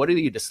about is, what do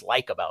you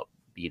dislike about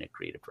being a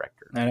creative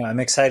director? I know,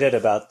 I'm excited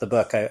about the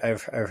book.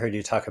 I've heard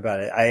you talk about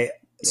it.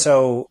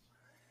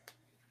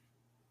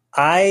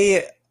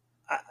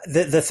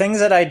 The things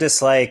that I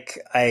dislike,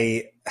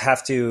 I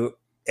have to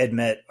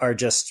admit, are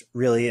just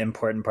really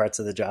important parts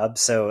of the job.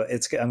 So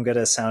I'm going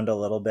to sound a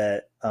little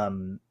bit,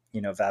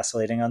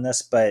 vacillating on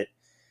this, but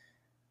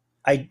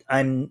I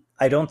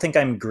don't think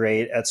I'm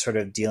great at sort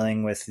of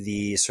dealing with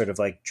the sort of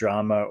like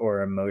drama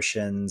or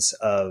emotions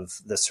of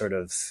the sort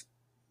of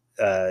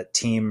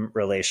team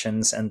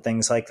relations and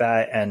things like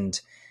that. And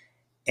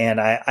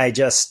I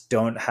just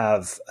don't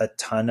have a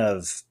ton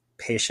of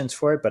patience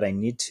for it, but I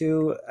need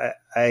to.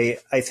 I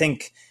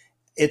think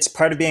it's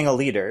part of being a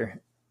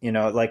leader,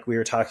 like we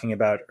were talking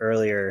about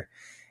earlier.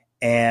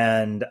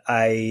 And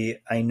I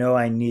know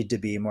I need to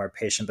be more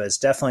patient, but it's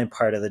definitely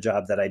part of the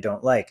job that I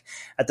don't like.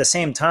 At the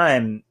same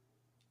time,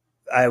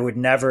 I would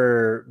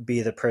never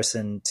be the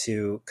person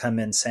to come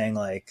in saying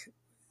like,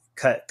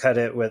 cut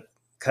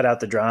out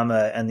the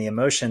drama and the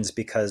emotions,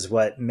 because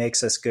what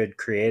makes us good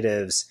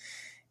creatives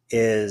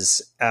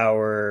is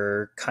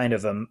our kind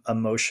of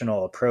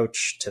emotional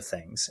approach to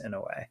things, in a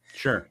way.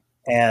 Sure.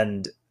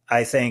 And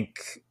I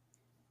think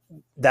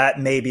that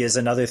maybe is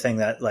another thing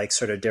that like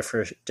sort of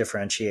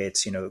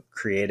differentiates,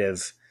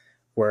 creative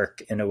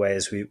work in a way,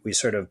 is we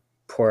sort of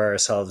pour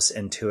ourselves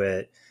into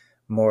it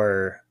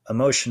more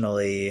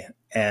emotionally.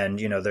 And,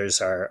 there's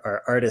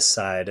our artist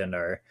side and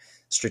our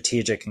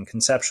strategic and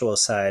conceptual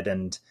side.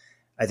 And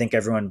I think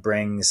everyone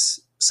brings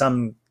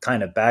some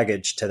kind of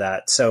baggage to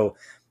that. So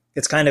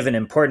it's kind of an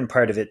important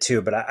part of it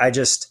too. But I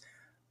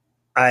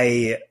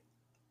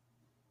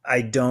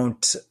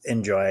don't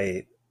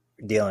enjoy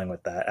dealing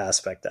with that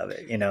aspect of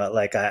it.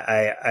 Like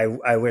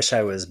I wish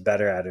I was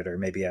better at it, or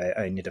maybe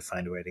I need to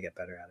find a way to get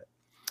better at it.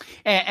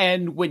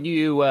 And when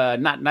you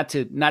not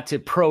to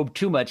probe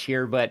too much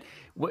here, but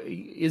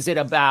is it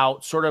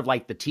about sort of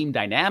like the team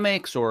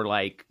dynamics, or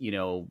like,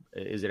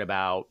 is it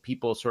about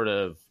people sort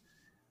of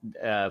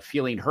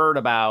feeling heard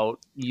about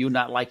you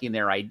not liking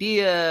their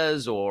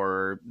ideas,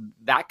 or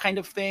that kind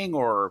of thing,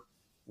 or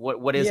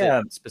what is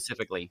it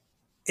specifically?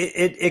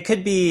 It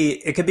could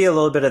be a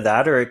little bit of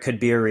that, or it could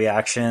be a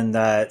reaction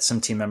that some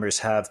team members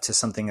have to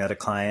something that a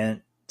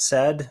client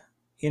said.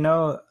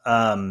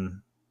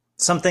 Something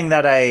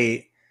that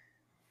I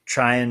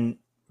try and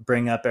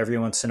bring up every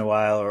once in a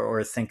while,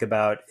 or think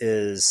about,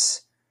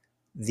 is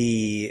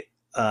the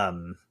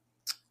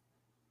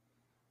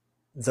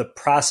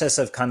process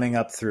of coming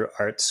up through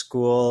art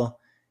school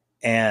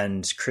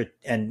and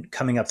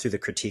coming up through the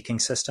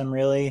critiquing system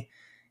really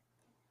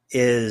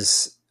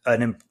is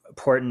an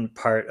important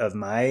part of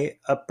my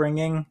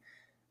upbringing,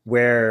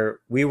 where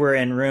we were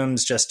in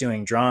rooms just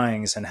doing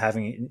drawings and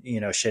having,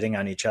 shitting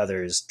on each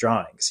other's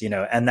drawings,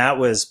 and that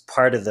was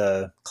part of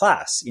the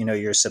class.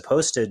 You're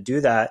supposed to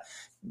do that.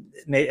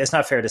 It's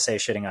not fair to say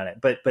shitting on it,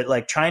 but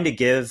like trying to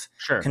give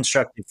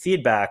constructive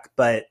feedback.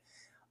 But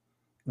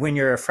when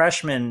you're a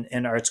freshman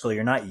in art school,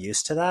 you're not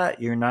used to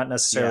that. You're not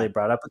necessarily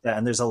brought up with that.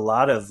 And there's a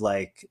lot of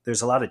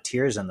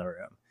tears in the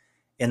room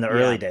in the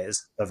early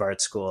days of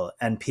art school,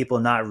 and people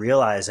not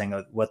realizing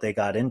what they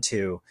got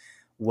into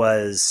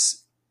was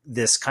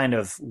this kind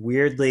of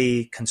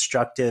weirdly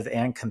constructive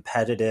and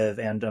competitive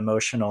and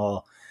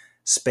emotional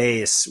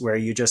space where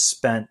you just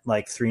spent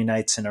like 3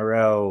 nights in a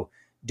row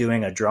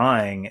doing a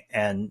drawing,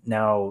 and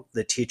now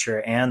the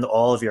teacher and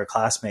all of your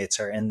classmates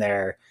are in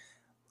there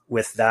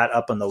with that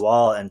up on the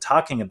wall and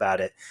talking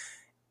about it.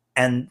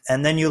 And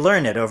then you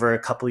learn it over a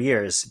couple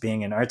years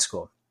being in art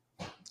school.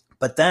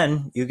 But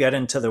then you get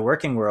into the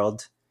working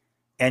world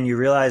and you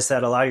realize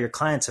that a lot of your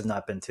clients have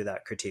not been through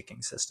that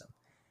critiquing system.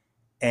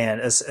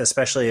 And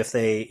especially if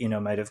they,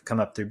 might have come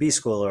up through B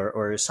school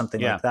or something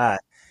like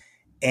that.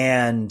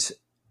 And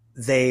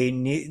they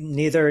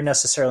neither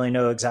necessarily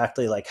know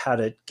exactly like how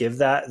to give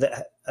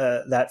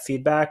that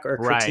feedback or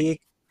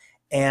critique,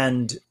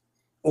 and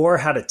or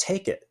how to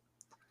take it.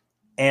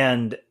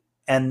 And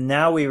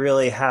now we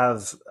really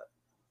have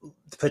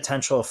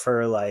potential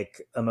for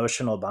like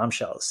emotional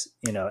bombshells,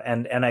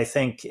 and I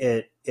think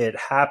it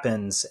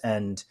happens,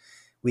 and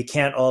we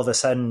can't all of a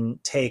sudden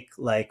take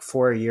like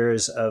 4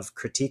 years of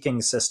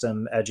critiquing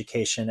system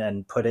education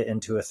and put it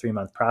into a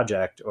 3-month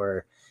project,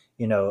 or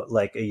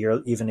like a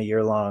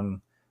year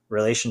long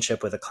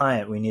relationship with a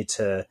client. We need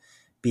to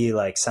be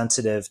like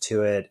sensitive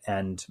to it,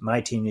 and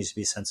my team needs to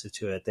be sensitive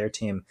to it, their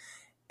team,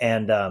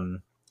 and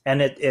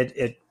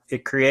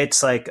it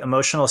creates like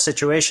emotional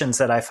situations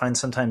that I find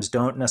sometimes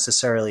don't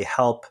necessarily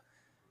help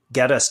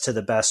get us to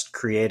the best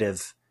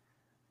creative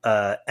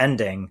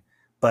ending,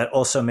 but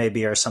also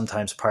maybe are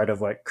sometimes part of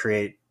what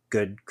create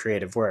good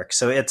creative work.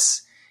 So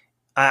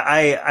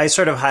I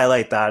sort of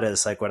highlight that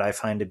as like what I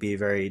find to be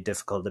very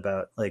difficult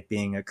about like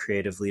being a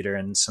creative leader,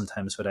 and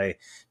sometimes what I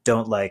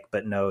don't like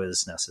but know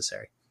is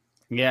necessary.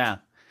 Yeah.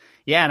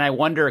 Yeah. And I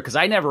wonder, because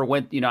I never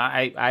went,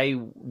 I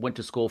went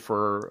to school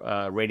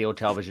for radio,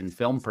 television,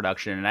 film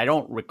production, and I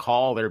don't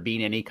recall there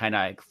being any kind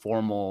of like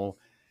formal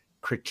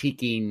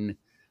critiquing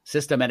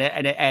system.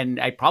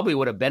 And I probably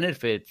would have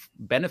benefited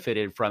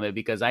from it,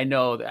 because I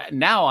know that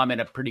now I'm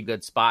in a pretty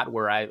good spot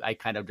where I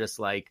kind of just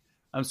like,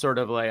 I'm sort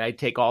of like, I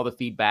take all the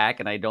feedback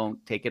and I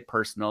don't take it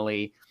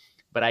personally,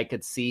 but I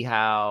could see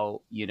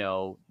how,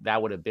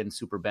 that would have been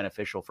super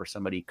beneficial for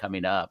somebody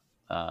coming up,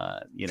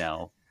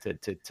 to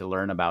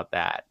learn about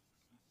that.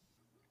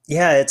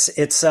 Yeah,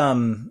 it's a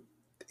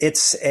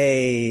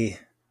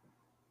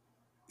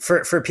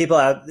for people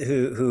out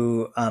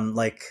who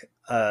like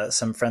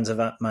some friends of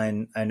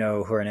mine I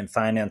know who are in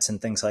finance and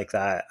things like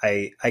that.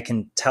 I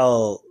can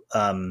tell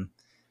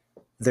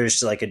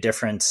there's like a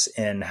difference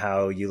in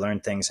how you learn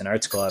things in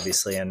art school,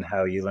 obviously, and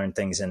how you learn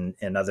things in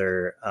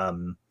other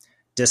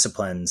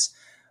disciplines.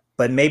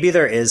 But maybe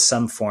there is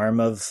some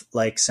form of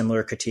like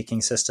similar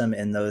critiquing system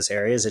in those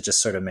areas. It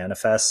just sort of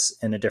manifests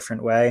in a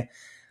different way.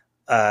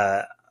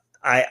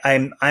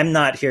 I'm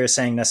not here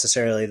saying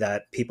necessarily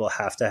that people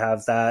have to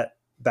have that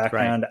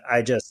background.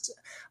 Right.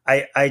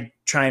 I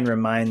try and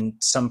remind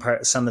some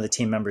of the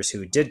team members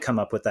who did come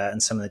up with that,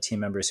 and some of the team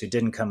members who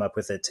didn't come up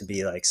with it, to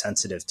be like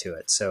sensitive to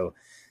it. So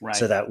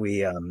that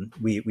we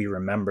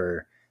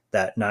remember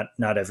that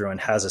not everyone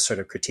has a sort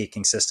of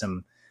critiquing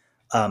system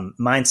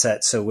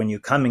mindset. So when you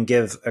come and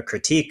give a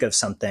critique of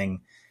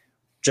something,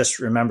 just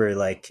remember,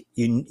 like,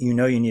 you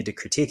need to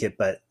critique it,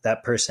 but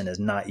that person is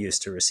not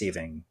used to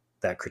receiving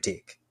that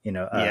critique,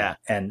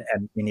 and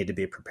we need to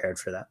be prepared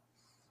for that.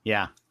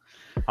 Yeah.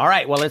 All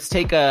right. Well, let's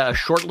take a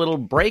short little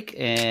break,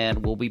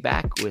 and we'll be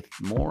back with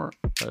more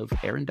of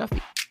Aaron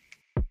Duffy.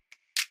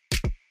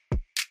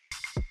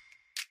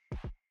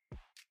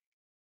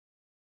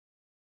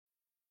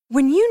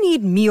 When you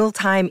need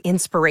mealtime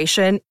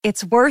inspiration,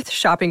 it's worth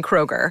shopping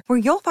Kroger, where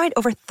you'll find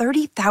over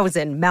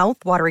 30,000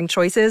 mouth-watering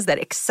choices that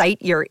excite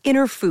your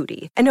inner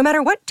foodie. And no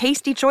matter what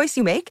tasty choice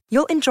you make,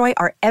 you'll enjoy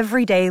our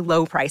everyday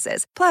low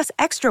prices, plus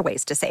extra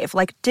ways to save,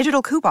 like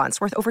digital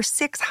coupons worth over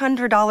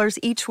 $600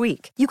 each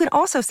week. You can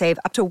also save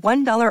up to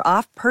 $1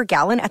 off per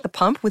gallon at the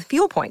pump with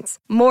fuel points.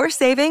 More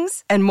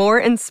savings and more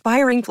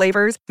inspiring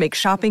flavors make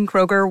shopping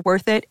Kroger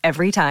worth it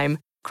every time.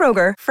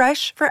 Kroger,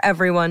 fresh for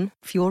everyone.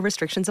 Fuel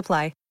restrictions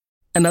apply.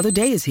 Another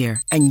day is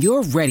here, and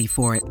you're ready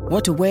for it.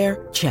 What to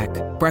wear? Check.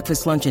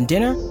 Breakfast, lunch, and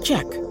dinner?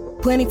 Check.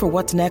 Planning for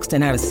what's next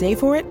and how to save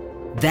for it?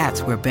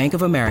 That's where Bank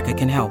of America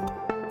can help.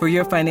 For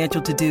your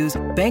financial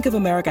to-dos, Bank of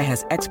America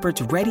has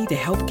experts ready to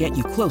help get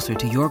you closer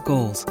to your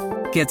goals.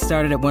 Get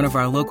started at one of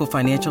our local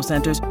financial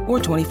centers or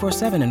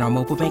 24/7 in our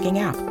mobile banking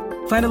app.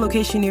 Find a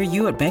location near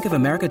you at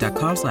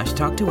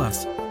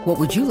bankofamerica.com/talktous. What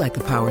would you like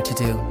the power to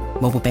do?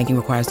 Mobile banking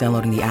requires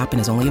downloading the app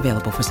and is only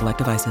available for select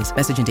devices.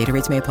 Message and data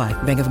rates may apply.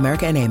 Bank of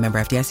America NA, member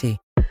FDIC.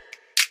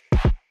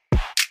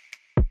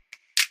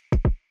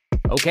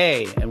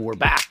 Okay, and we're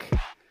back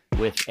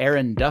with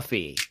Aaron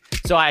Duffy.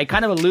 So I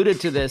kind of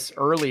alluded to this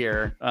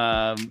earlier,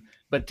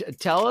 but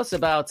tell us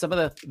about some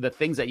of the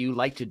things that you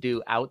like to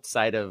do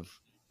outside of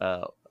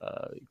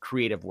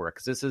creative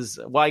work. This is,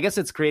 well, I guess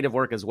it's creative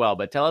work as well,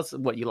 but tell us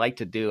what you like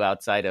to do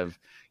outside of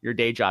your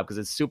day job, because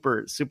it's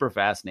super, super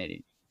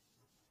fascinating.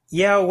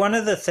 Yeah, one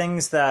of the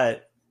things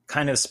that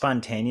kind of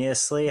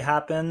spontaneously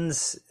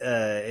happens,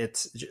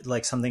 it's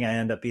like something I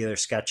end up either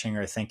sketching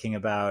or thinking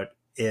about,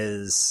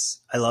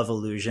 is I love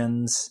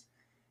illusions.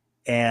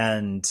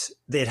 And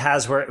it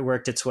has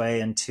worked its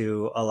way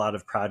into a lot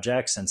of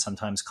projects, and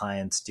sometimes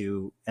clients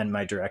do, and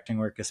my directing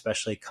work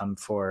especially, come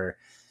for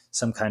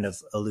some kind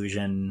of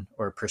illusion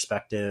or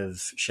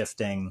perspective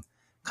shifting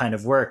kind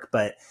of work.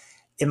 But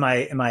in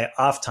my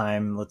off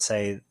time, let's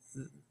say,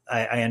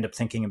 I end up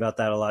thinking about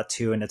that a lot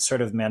too. And it's sort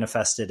of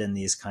manifested in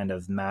these kind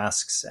of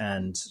masks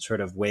and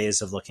sort of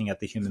ways of looking at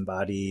the human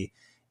body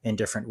in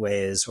different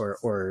ways,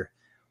 or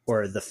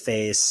the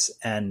face.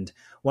 And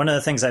one of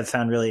the things I've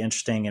found really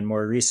interesting in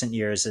more recent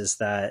years is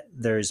that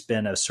there's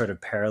been a sort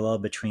of parallel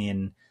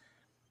between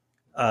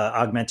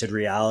augmented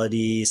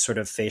reality sort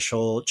of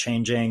facial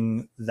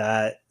changing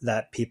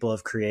that people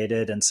have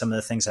created, and some of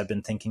the things I've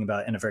been thinking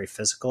about in a very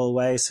physical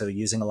way. So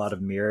using a lot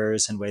of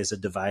mirrors and ways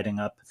of dividing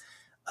up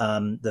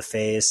the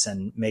face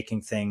and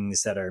making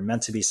things that are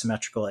meant to be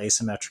symmetrical,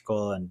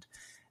 asymmetrical,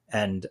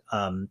 and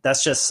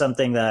that's just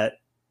something that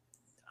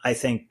I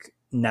think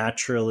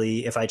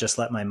naturally, if I just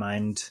let my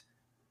mind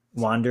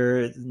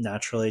wander,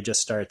 naturally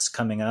just starts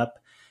coming up.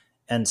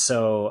 And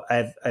so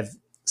I've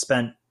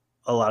spent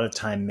a lot of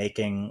time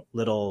making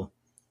little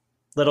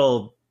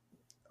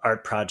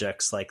art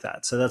projects like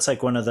that. So that's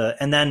like one of the,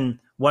 and then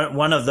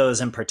one of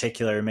those in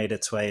particular made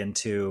its way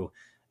into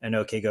an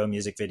OK Go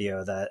music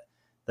video that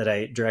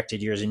I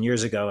directed years and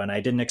years ago. And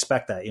I didn't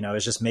expect that, I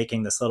was just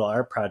making this little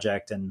art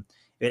project, and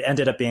it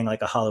ended up being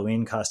like a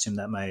Halloween costume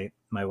that my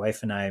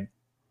wife and I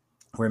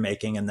were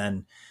making. And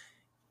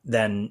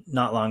then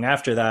not long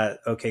after that,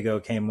 OK Go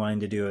came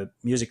wanting to do a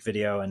music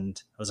video,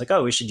 and I was like,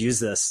 oh, we should use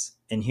this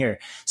in here.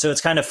 So it's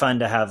kind of fun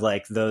to have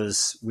like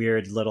those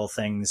weird little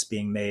things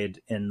being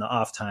made in the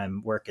off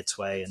time work its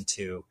way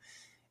into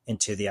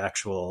the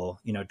actual,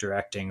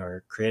 directing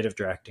or creative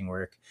directing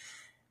work.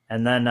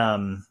 And then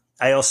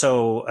I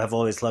also have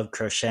always loved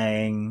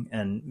crocheting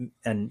and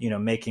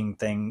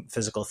making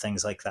physical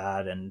things like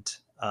that. And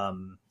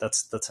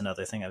that's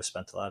another thing I've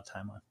spent a lot of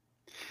time on.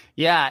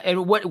 Yeah.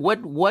 And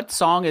what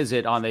song is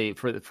it on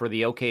for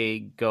the OK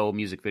Go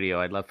music video?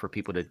 I'd love for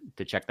people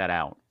to check that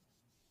out.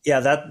 Yeah,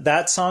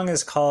 that song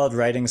is called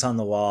Writings on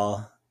the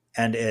Wall,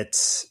 and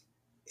it's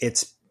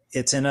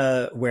in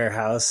a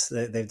warehouse.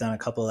 They've done a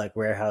couple like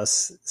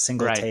warehouse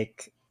single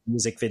take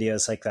music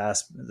videos like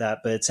that,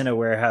 but it's in a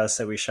warehouse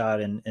that we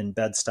shot in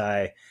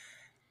Bed-Stuy,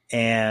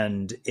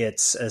 and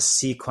it's a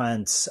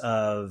sequence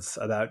of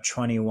about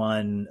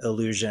 21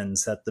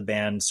 illusions that the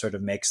band sort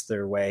of makes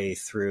their way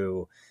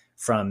through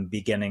from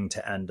beginning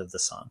to end of the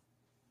song.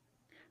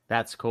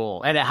 That's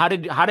cool. And how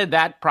did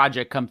that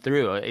project come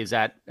through? Is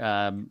that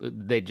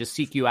they just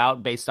seek you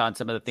out based on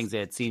some of the things they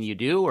had seen you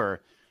do,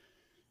 or?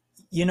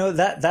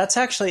 That's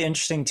actually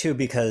interesting too,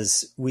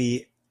 because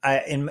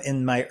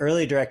in my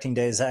early directing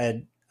days,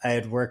 I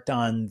had worked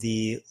on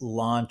the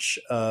launch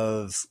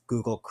of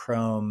Google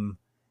Chrome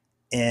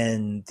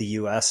in the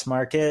US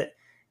market.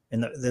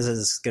 And this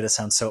is going to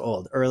sound so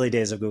old, early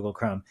days of Google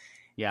Chrome.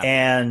 Yeah.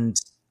 And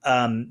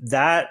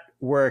that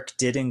work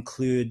did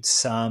include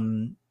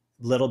some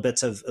little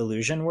bits of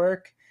illusion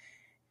work,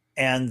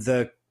 and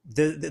there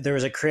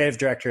was a creative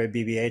director at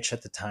BBH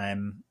at the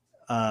time,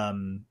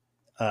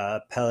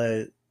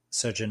 Pelle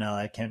Sojanel.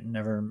 I can't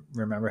never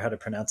remember how to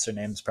pronounce their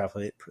names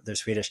properly. They're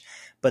Swedish,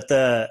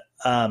 but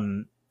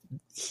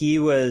he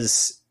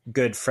was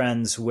good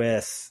friends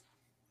with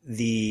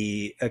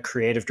a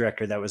creative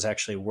director that was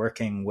actually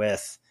working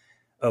with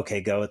OK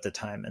Go at the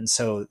time, and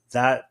so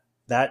that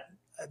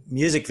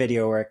music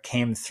video work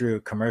came through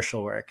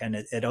commercial work, and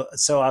it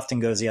so often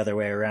goes the other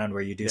way around,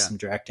 where you do some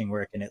directing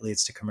work and it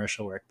leads to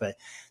commercial work. But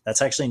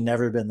that's actually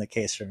never been the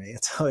case for me.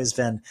 It's always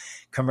been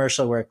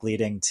commercial work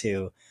leading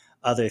to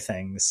other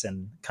things,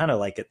 and kind of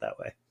like it that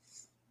way.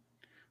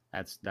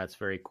 That's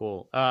very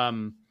cool.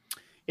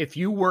 If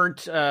you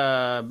weren't,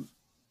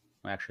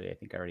 actually, I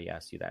think I already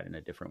asked you that in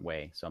a different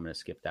way, so I'm going to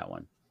skip that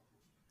one.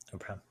 No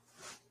problem.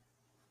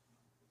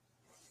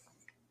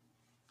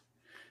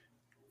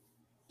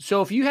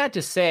 So if you had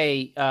to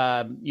say,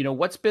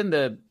 what's been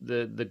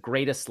the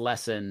greatest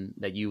lesson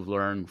that you've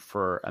learned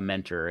for a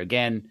mentor?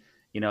 Again,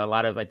 a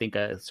lot of, I think,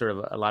 a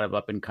lot of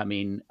up and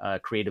coming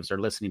creatives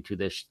are listening to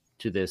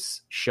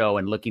this show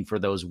and looking for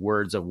those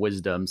words of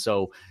wisdom.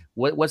 So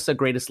what's the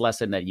greatest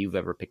lesson that you've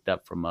ever picked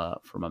up from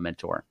a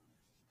mentor?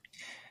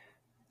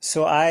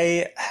 So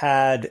I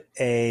had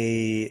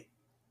a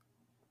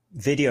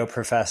video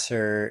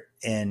professor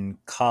in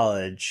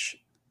college.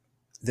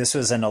 This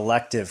was an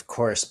elective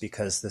course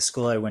because the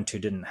school I went to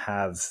didn't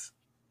have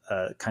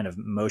a kind of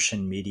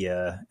motion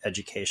media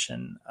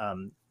education.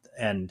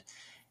 And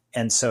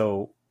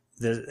so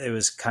it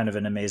was kind of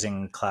an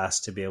amazing class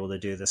to be able to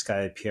do. This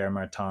guy, Pierre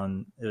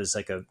Martin, it was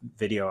like a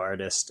video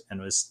artist and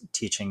was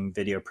teaching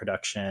video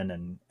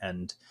production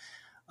and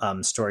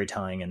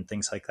storytelling and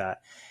things like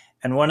that.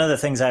 And one of the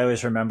things I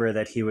always remember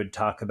that he would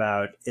talk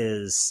about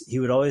is he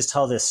would always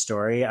tell this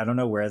story. I don't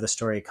know where the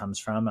story comes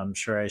from. I'm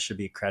sure I should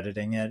be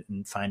crediting it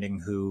and finding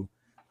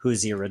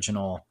who's the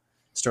original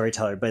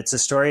storyteller. But it's a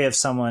story of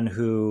someone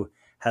who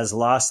has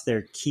lost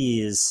their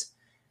keys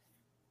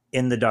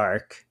in the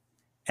dark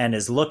and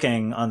is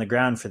looking on the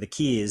ground for the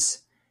keys.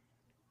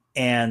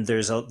 And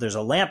there's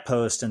a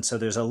lamppost, and so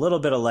there's a little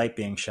bit of light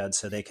being shed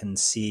so they can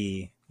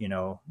see,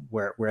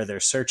 where they're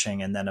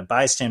searching. And then a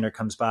bystander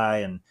comes by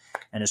and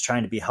is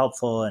trying to be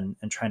helpful and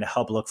trying to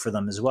help look for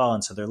them as well.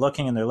 And so they're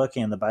looking, and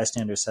the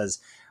bystander says,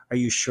 "Are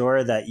you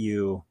sure that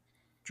you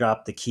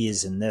dropped the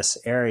keys in this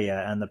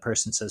area?" And the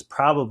person says,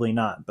 "Probably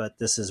not, but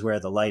this is where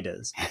the light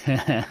is."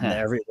 And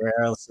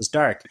everywhere else is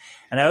dark.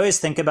 And I always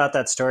think about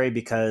that story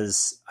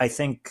because I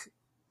think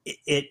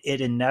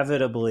it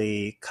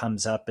inevitably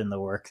comes up in the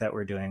work that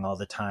we're doing all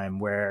the time,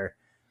 where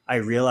I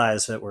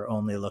realize that we're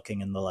only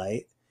looking in the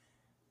light.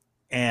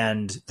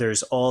 and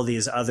there's all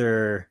these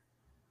other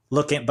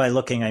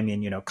looking, I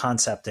mean,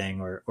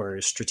 concepting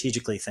or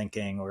strategically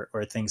thinking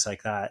or things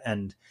like that.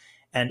 And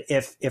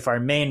if our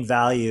main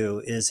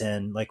value is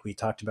in, like we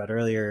talked about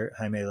earlier,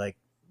 Jaime, like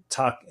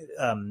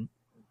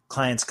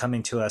clients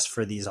coming to us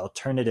for these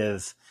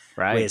alternative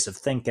ways of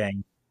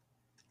thinking,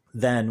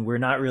 then we're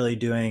not really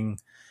doing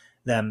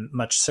them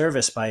much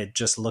service by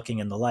just looking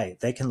in the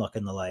light. They can look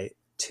in the light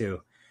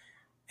too.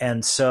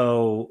 And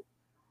so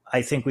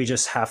I think we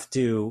just have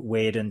to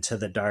wade into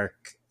the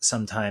dark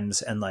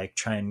sometimes and like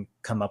try and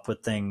come up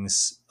with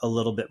things a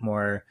little bit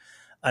more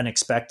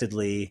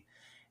unexpectedly.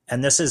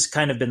 And this has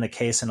kind of been the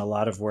case in a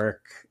lot of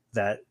work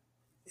that,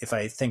 if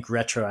I think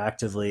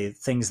retroactively,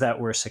 things that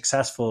were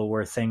successful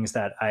were things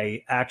that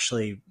I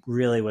actually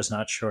really was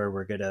not sure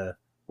were going to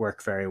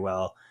work very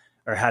well,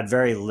 or had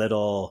very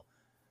little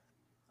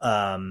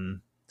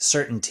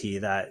certainty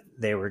that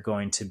they were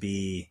going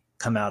to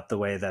come out the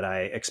way that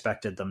I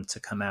expected them to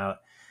come out.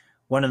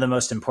 One of the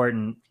most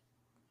important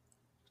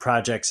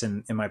projects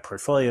in my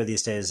portfolio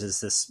these days is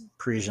this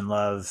Parisian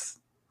Love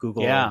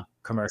Google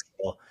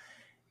commercial.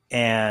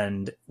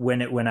 And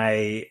when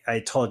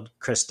I told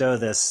Chris Do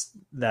this,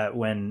 that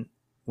when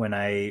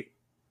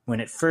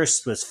it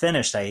first was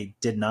finished, I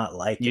did not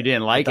like it. You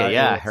didn't like it?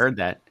 Yeah, I heard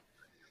that.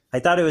 I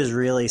thought it was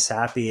really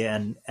sappy,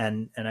 and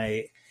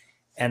I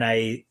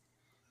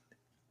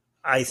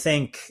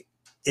think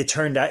it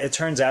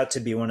turns out to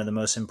be one of the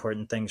most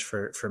important things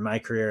for my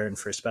career and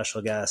for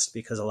Special Guest,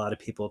 because a lot of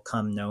people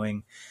come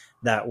knowing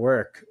that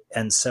work.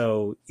 And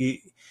so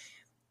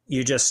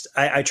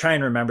I try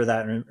and remember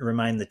that and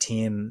remind the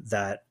team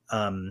that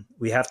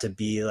we have to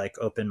be like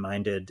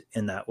open-minded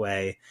in that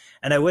way.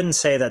 And I wouldn't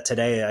say that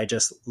today I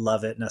just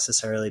love it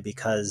necessarily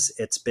because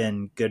it's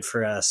been good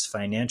for us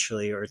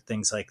financially or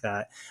things like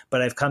that.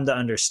 But I've come to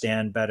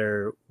understand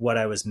better what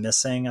I was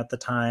missing at the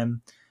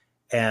time,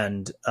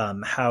 and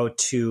how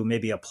to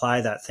maybe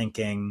apply that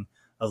thinking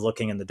of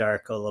looking in the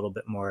dark a little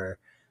bit more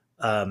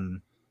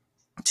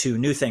to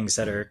new things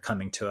that are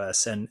coming to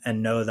us, and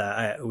know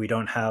that we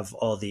don't have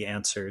all the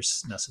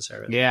answers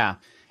necessarily. Yeah.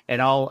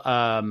 And I'll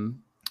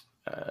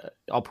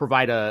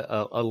provide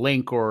a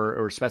link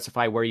or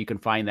specify where you can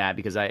find that,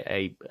 because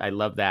I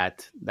love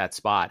that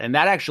spot. And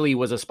that actually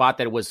was a spot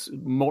that was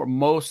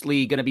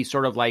mostly going to be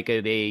sort of like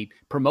a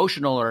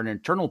promotional or an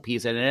internal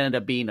piece, and it ended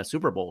up being a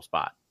Super Bowl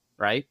spot,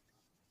 right?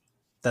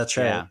 That's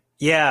right.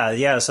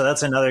 Yeah. So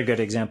that's another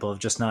good example of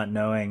just not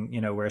knowing,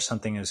 where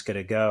something is going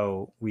to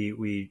go.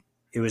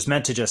 It was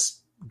meant to just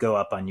go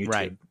up on YouTube,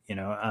 right.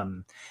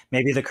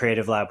 Maybe the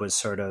Creative Lab was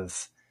sort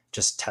of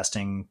just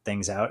testing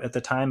things out at the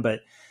time,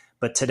 but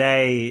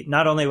today,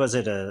 not only was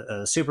it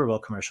a Super Bowl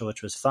commercial,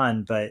 which was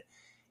fun, but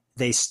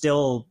they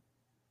still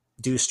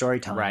do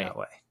storytelling that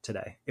way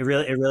today. It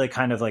really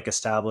kind of like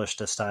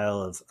established a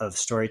style of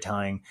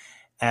storytelling.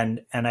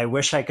 And I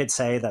wish I could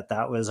say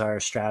that was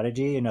our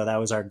strategy. That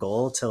was our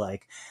goal, to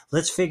like,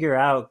 let's figure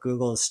out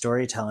Google's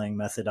storytelling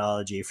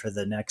methodology for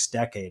the next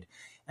decade.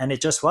 And it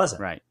just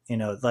wasn't, right.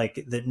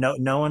 Like that.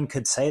 No one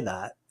could say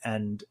that.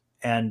 And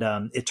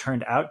it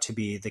turned out to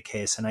be the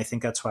case. And I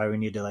think that's why we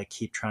need to like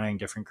keep trying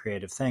different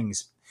creative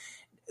things.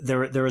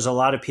 There was a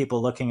lot of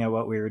people looking at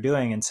what we were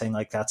doing and saying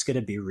like, that's going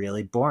to be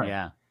really boring.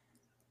 Yeah.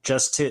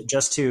 Just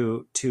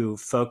to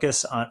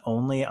focus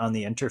only on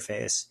the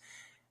interface.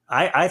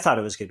 I thought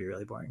it was going to be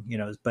really boring,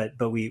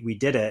 but we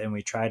did it and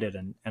we tried it.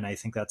 And I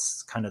think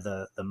that's kind of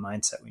the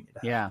mindset we need to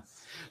have. Yeah.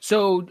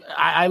 So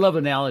I love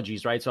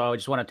analogies, right? So I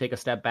just want to take a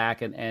step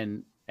back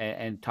and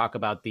talk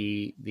about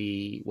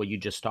the what you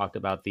just talked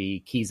about, the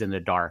keys in the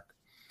dark.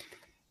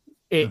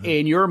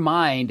 In your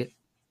mind,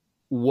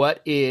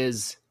 what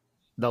is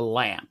the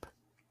lamp,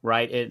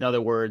 right? In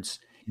other words,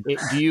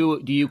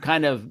 do you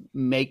kind of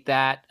make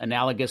that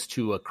analogous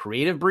to a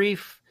creative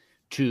brief,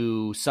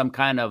 to some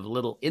kind of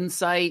little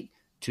insight,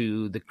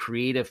 to the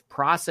creative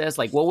process?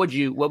 Like what would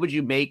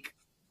you make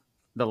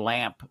the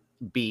lamp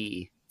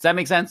be? Does that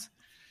make sense?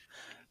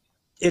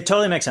 It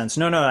totally makes sense.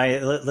 No.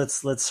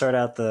 Let's sort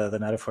out the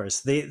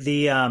metaphors.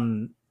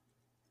 The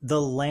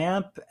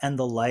lamp and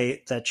the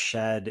light that's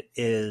shed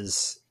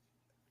is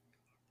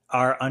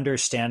our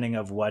understanding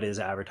of what is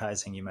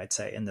advertising, you might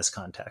say, in this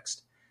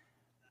context.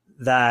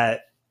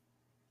 That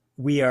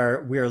we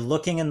are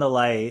looking in the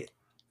light.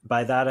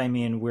 By that I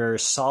mean we're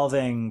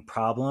solving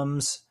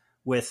problems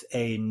with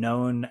a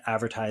known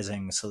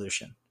advertising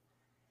solution,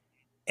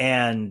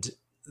 and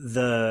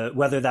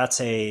whether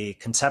that's a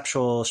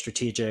conceptual,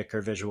 strategic,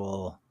 or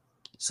visual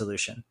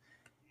solution.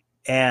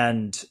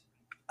 And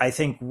I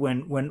think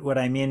when what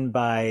I mean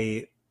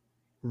by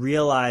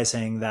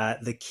realizing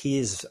that the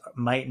keys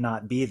might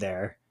not be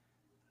there,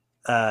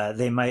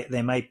 they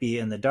might be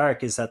in the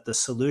dark, is that the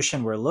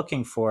solution we're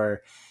looking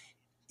for,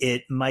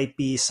 it might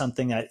be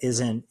something that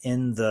isn't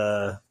in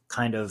the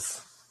kind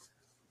of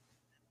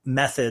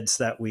methods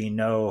that we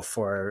know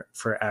for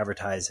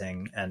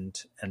advertising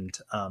and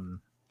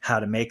how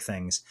to make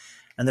things.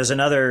 And there's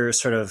another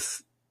sort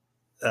of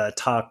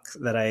talk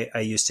that I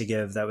used to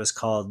give that was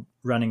called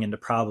Running into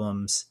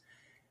Problems,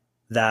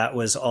 that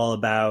was all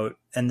about,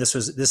 and this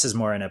is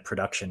more in a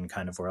production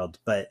kind of world,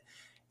 but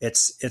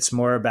it's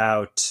more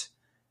about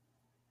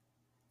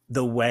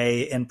the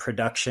way in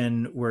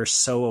production we're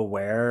so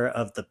aware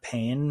of the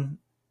pain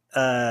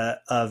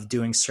of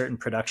doing certain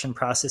production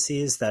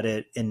processes that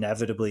it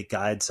inevitably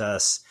guides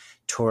us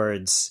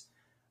towards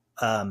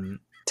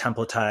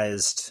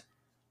templatized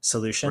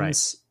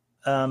solutions,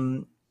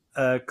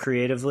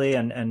 creatively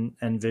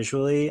and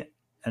visually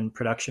and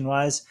production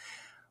wise,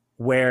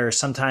 where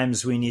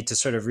sometimes we need to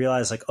sort of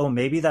realize like, oh,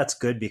 maybe that's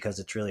good because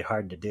it's really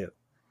hard to do.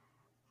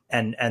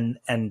 And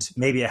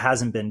maybe it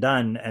hasn't been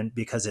done and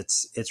because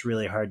it's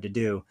really hard to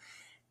do.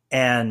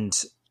 And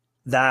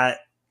that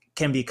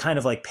can be kind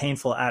of like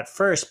painful at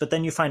first, but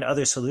then you find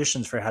other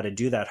solutions for how to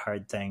do that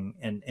hard thing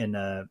in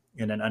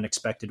an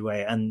unexpected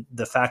way. And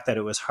the fact that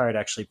it was hard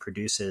actually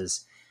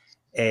produces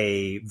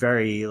a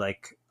very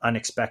like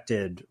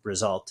unexpected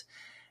result.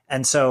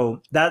 And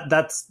so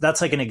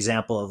that's like an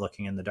example of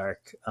looking in the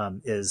dark,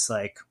 is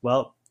like,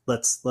 well,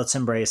 let's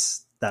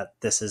embrace that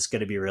this is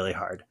going to be really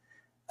hard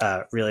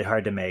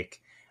to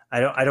make.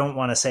 I don't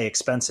want to say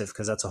expensive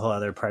because that's a whole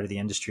other part of the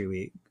industry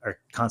we are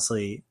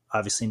constantly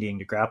obviously needing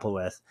to grapple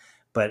with.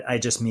 But I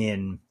just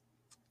mean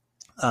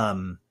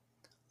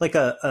like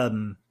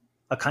a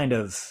kind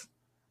of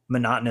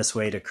monotonous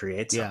way to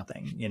create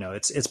something. Yeah. You know,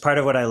 it's part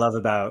of what I love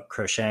about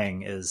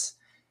crocheting is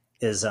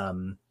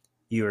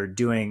you're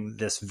doing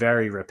this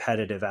very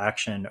repetitive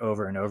action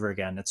over and over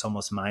again. It's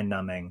almost mind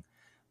numbing,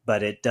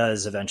 but it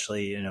does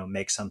eventually, you know,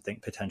 make something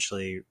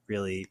potentially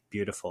really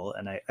beautiful.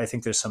 And I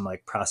think there's some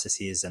like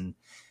processes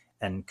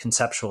and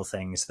conceptual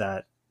things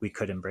that we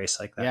could embrace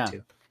like that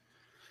too.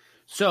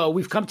 So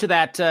we've come to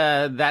that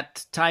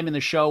time in the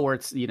show where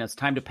it's, you know, it's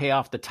time to pay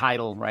off the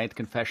title, right? The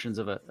Confessions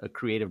of a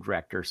Creative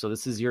Director. So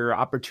this is your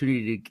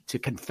opportunity to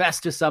confess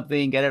to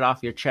something, get it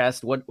off your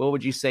chest. What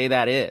would you say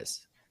that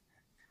is?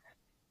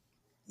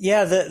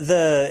 Yeah,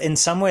 the in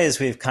some ways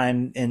we've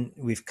kind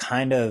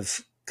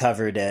of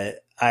covered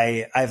it.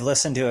 I've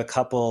listened to a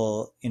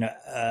couple, you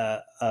know,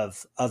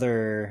 of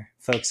other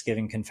folks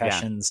giving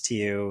confessions to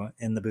you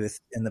in the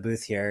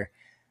booth here.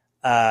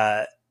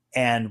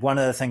 And one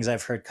of the things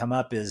I've heard come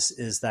up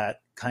is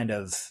that kind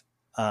of,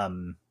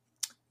 can't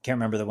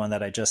remember the one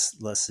that I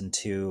just listened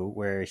to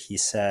where he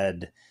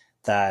said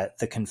that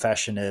the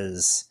confession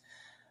is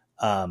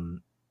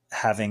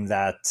having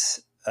that,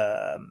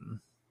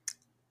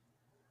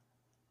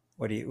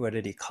 what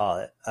did he call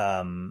it?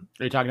 Are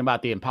you talking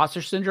about the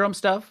imposter syndrome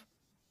stuff?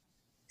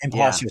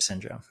 Imposter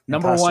syndrome.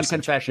 Number one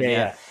confession.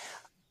 Yeah.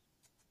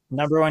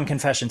 Number one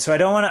confession. So I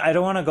don't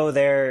want to go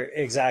there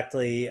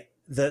exactly.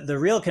 The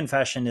real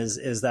confession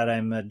is that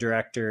I'm a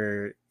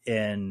director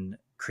in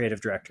creative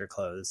director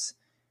clothes.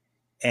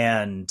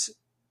 And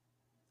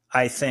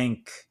I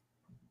think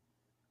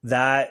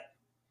that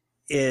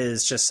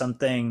is just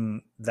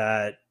something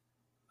that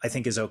I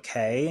think is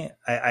okay.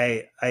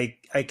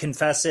 I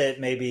confess it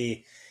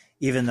maybe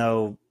even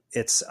though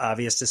it's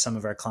obvious to some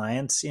of our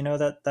clients, you know,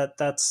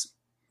 that's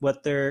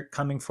what they're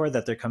coming for,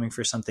 that they're coming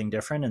for something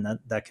different, and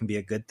that can be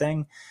a good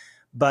thing.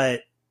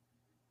 But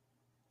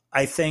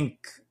I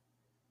think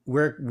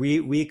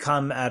we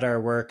come at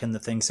our work and the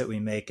things that we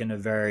make in a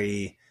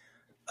very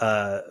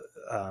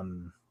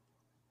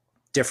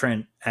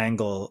different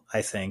angle,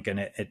 I think. And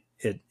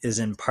it is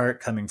in part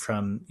coming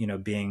from, you know,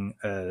 being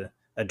a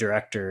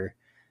director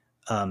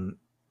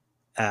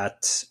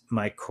at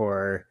my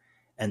core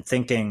and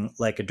thinking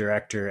like a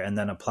director and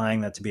then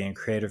applying that to being a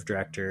creative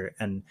director.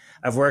 And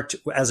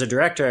as a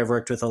director, I've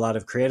worked with a lot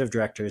of creative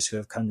directors who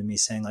have come to me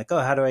saying like,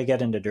 oh, how do I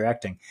get into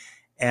directing?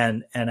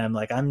 And I'm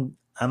like,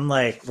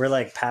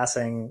 we're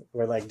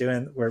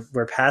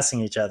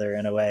passing each other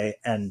in a way.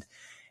 And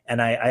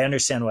I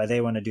understand why they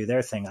want to do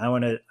their thing.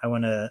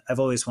 I've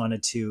always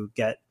wanted to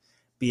get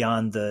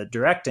beyond the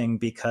directing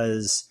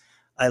because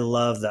I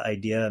love the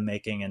idea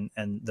making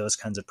and those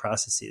kinds of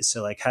processes.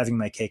 So like having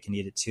my cake and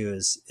eat it too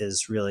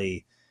is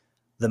really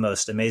the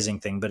most amazing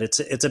thing. But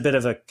it's a bit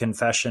of a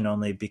confession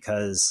only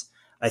because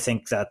I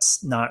think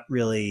that's not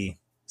really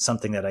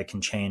something that I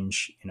can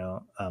change, you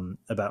know,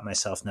 about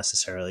myself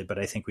necessarily. But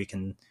I think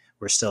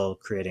we're still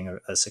creating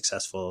a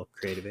successful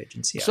creative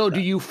agency. So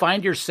do you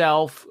find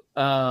yourself,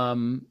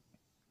 let's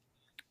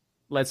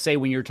say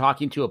when you're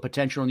talking to a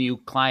potential new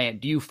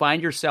client, do you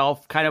find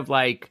yourself kind of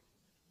like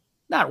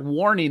not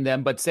warning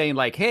them, but saying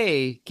like,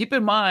 hey, keep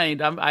in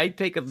mind, I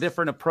take a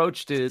different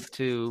approach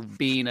to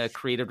being a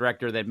creative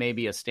director than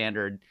maybe a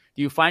standard.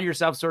 Do you find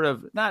yourself sort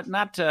of not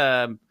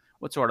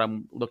what's the word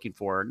I'm looking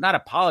for? Not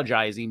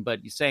apologizing,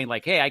 but you saying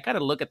like, hey, I kind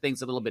of look at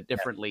things a little bit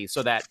differently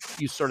so that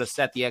you sort of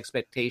set the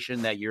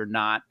expectation that you're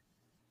not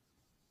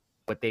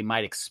what they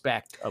might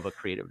expect of a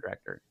creative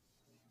director?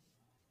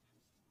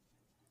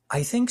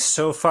 I think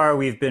so far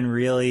we've been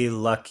really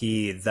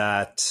lucky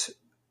that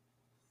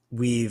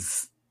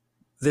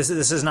this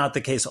is not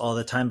the case all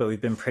the time, but we've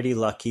been pretty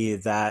lucky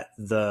that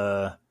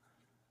the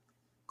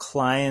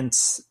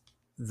clients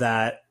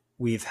that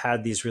we've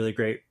had these really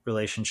great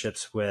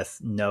relationships with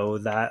know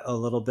that a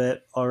little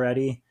bit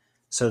already.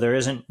 So there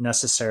isn't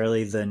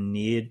necessarily the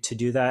need to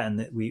do that. And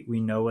that we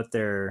know what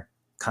they're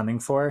coming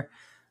for.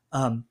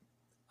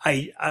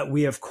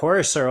 We of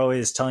course are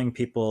always telling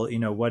people,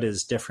 what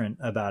is different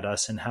about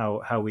us and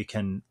how we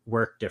can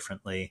work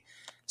differently.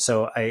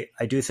 So I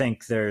do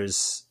think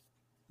it's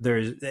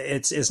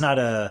not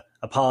a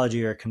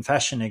apology or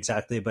confession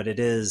exactly, but it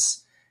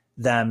is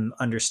them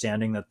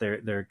understanding that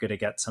they're going to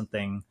get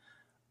something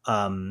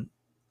a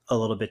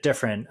little bit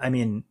different. I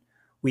mean,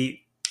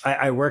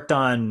 I worked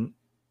on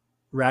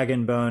Rag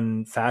and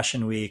Bone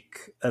Fashion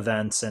Week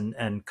events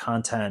and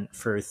content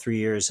for 3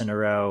 years in a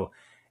row.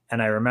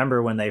 And I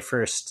remember when they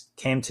first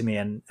came to me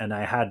and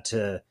I had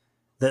to,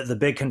 the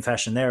big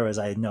confession there was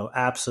I know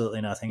absolutely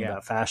nothing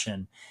about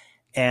fashion.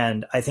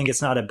 And I think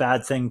it's not a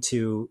bad thing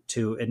to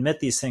admit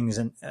these things,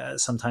 and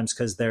sometimes,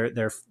 because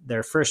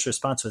their first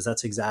response was,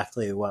 that's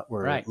exactly what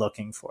we're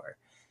looking for.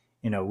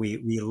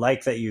 We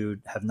like that you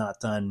have not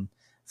done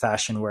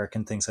fashion work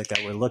and things like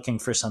that. We're looking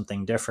for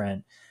something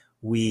different.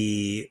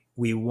 We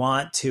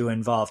want to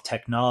involve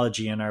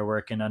technology in our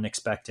work in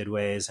unexpected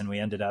ways, and we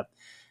ended up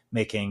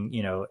making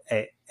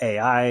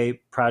AI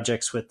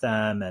projects with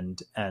them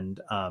and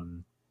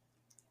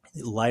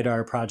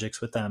LiDAR projects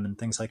with them and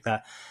things like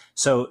that.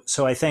 So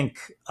I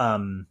think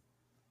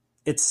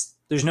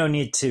there's no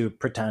need to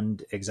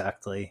pretend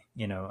exactly,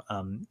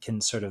 can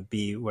sort of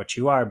be what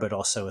you are, but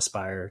also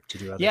aspire to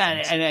do other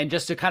things. And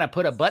just to kind of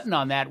put a button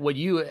on that, what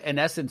you in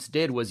essence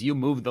did was you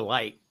moved the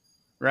light,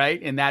 right?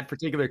 In that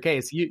particular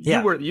case,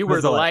 you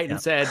were the light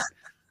and said,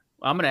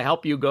 I'm going to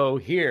help you go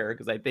here,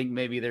 because I think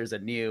maybe there's a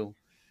new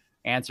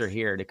answer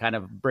here to kind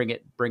of bring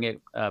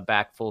it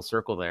back full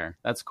circle there.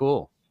 That's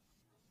cool.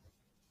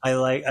 I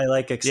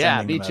like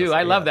extending. Yeah, me too.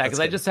 I love that, because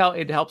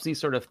it helps me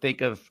sort of think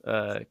of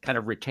kind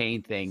of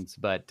retain things.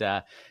 But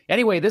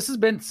anyway, this has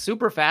been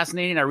super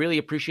fascinating. I really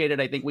appreciate it.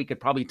 I think we could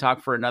probably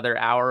talk for another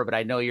hour, but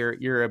I know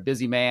you're a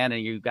busy man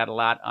and you've got a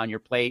lot on your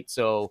plate.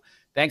 So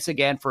thanks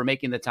again for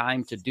making the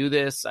time to do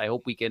this. I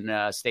hope we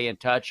can stay in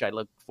touch. I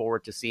look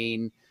forward to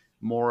seeing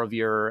more of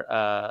your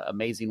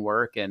amazing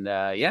work. And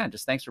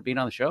just thanks for being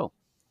on the show.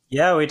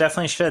 Yeah, we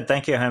definitely should.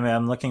 Thank you, Jaime.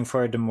 I'm looking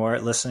forward to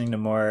listening to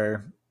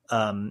more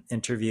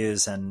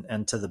interviews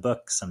and to the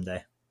book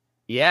someday.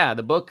 Yeah,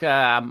 the book,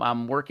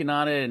 I'm working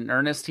on it in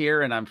earnest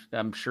here, and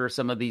I'm sure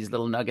some of these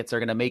little nuggets are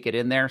going to make it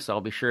in there. So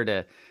I'll be sure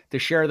to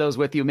share those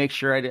with you. Make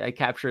sure I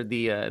captured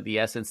the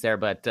essence there.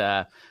 But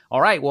all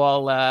right,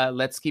 well,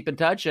 let's keep in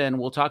touch, and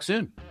we'll talk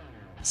soon.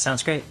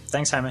 Sounds great.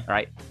 Thanks, Jaime. All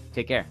right,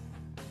 take care.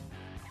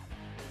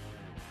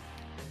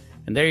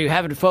 And there you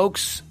have it,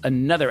 folks.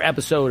 Another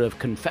episode of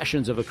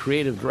Confessions of a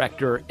Creative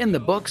Director in the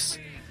books.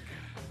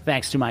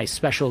 Thanks to my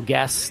special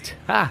guest.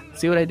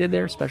 See what I did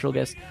there? Special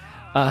guest.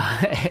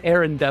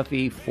 Aaron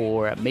Duffy,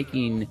 for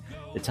making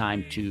the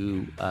time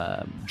to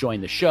join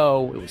the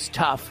show. It was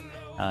tough.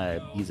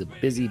 He's a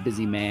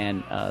busy man.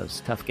 It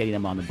was tough getting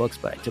him on the books,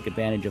 but I took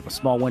advantage of a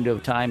small window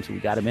of time, so we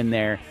got him in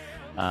there,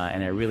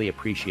 and I really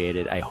appreciate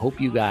it. I hope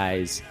you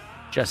guys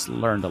just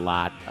learned a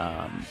lot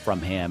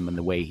from him and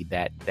the way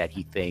that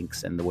he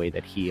thinks and the way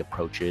that he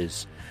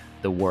approaches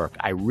the work.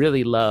 I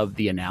really love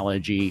the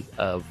analogy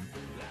of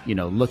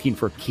looking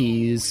for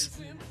keys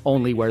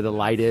only where the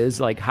light is.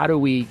 Like, how do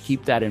we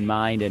keep that in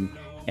mind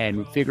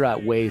and figure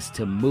out ways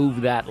to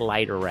move that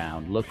light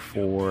around, look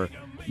for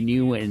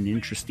new and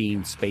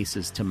interesting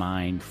spaces to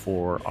mine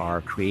for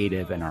our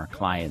creative and our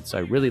clients. So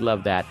I really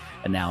love that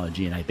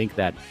analogy. And I think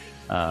that,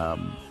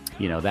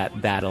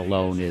 that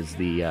alone is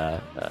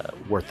the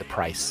worth the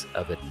price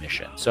of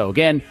admission. So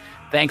again,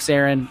 thanks,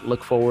 Aaron.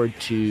 Look forward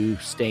to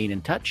staying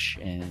in touch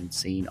and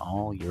seeing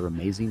all your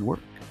amazing work.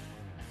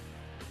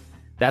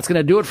 That's going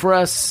to do it for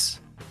us.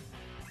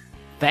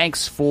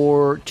 Thanks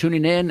for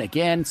tuning in.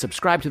 Again,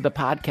 subscribe to the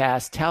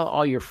podcast, tell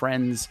all your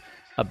friends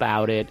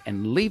about it,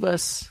 and leave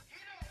us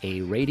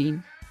a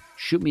rating.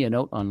 Shoot me a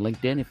note on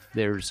LinkedIn if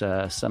there's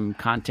some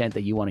content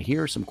that you want to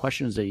hear, some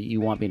questions that you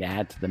want me to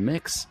add to the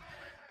mix.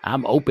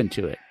 I'm open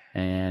to it.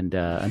 And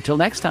until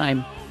next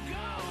time,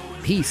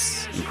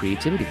 peace and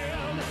creativity.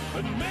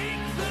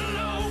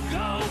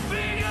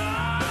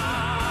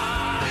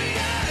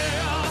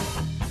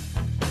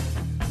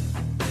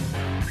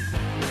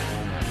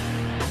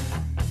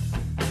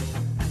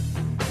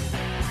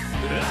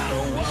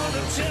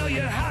 Tell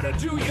you how to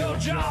do your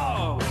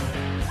job,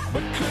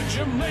 but could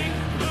you make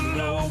the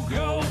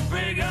logo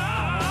bigger,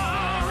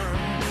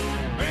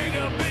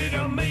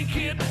 make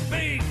it